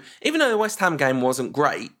even though the West Ham game wasn't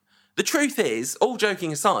great, the truth is, all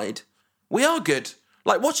joking aside, we are good.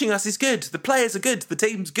 Like, watching us is good. The players are good. The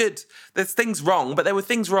team's good. There's things wrong, but there were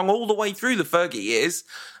things wrong all the way through the Fergie years.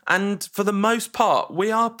 And for the most part,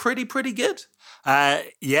 we are pretty good.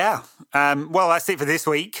 Yeah. Well, that's it for this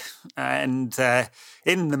week. And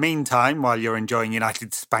in the meantime, while you're enjoying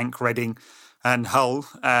United spank Reading and Hull,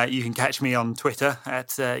 you can catch me on Twitter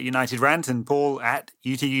at United Rant and Paul at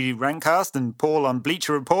UTU Rantcast and Paul on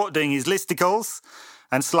Bleacher Report doing his listicles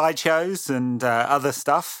and slideshows and other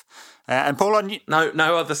stuff. And Paul on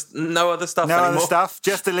no other stuff. No anymore. other stuff.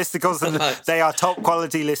 Just the listicles, and they are top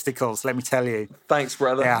quality listicles. Let me tell you. Thanks,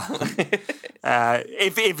 brother. Yeah.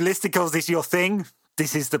 If listicles is your thing,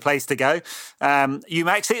 this is the place to go.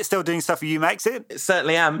 Umaxit, still doing stuff for Umaxit?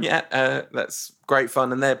 Certainly am. Yeah, that's great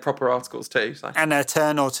fun, and they're proper articles too. So. And a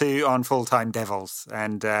turn or two on Full Time Devils,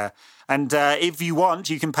 and if you want,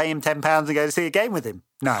 you can pay him £10 and go to see a game with him.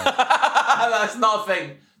 No, that's not a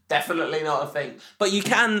thing. Definitely not a thing. But you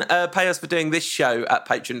can pay us for doing this show at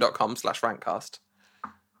patreon.com/rantcast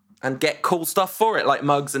and get cool stuff for it, like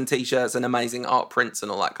mugs and T-shirts and amazing art prints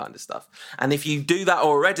and all that kind of stuff. And if you do that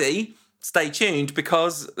already, stay tuned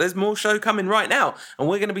because there's more show coming right now. And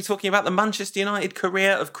we're going to be talking about the Manchester United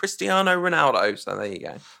career of Cristiano Ronaldo. So there you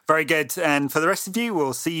go. Very good. And for the rest of you,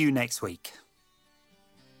 we'll see you next week.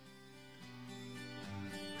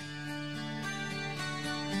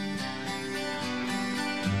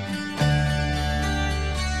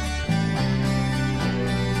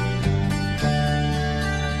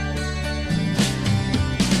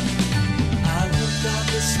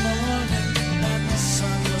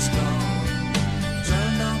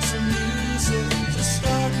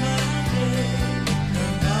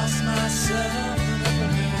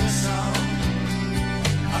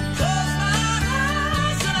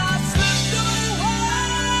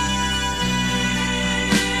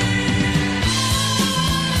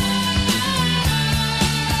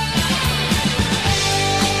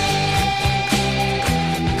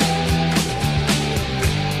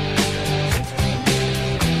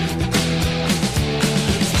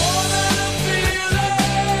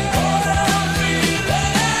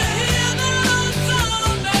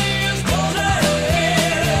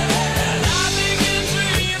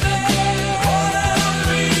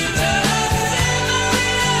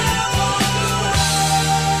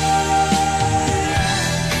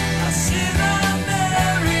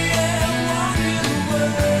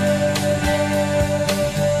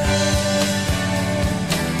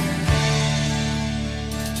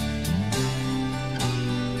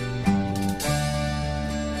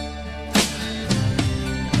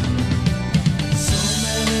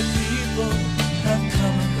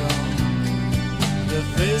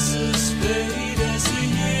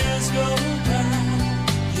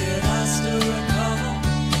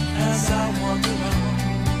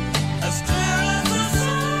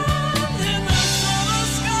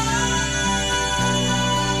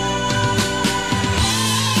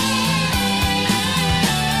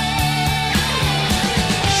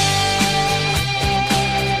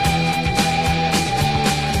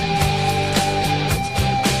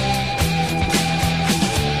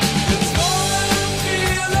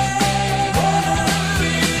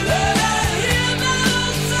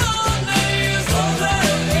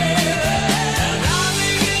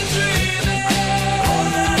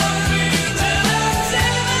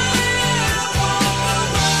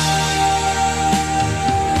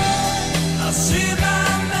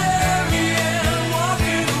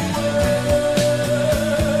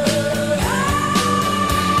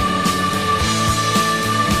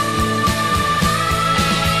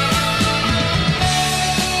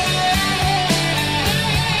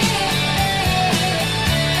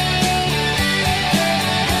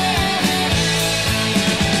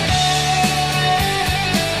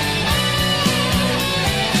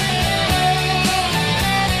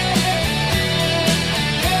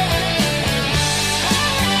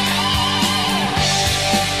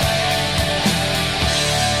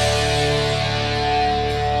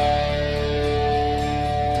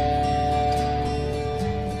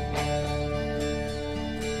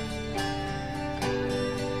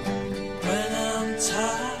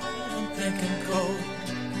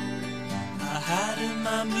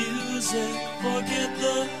 my music, forget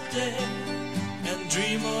the day, and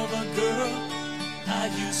dream of a girl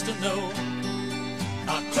I used to know.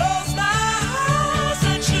 I close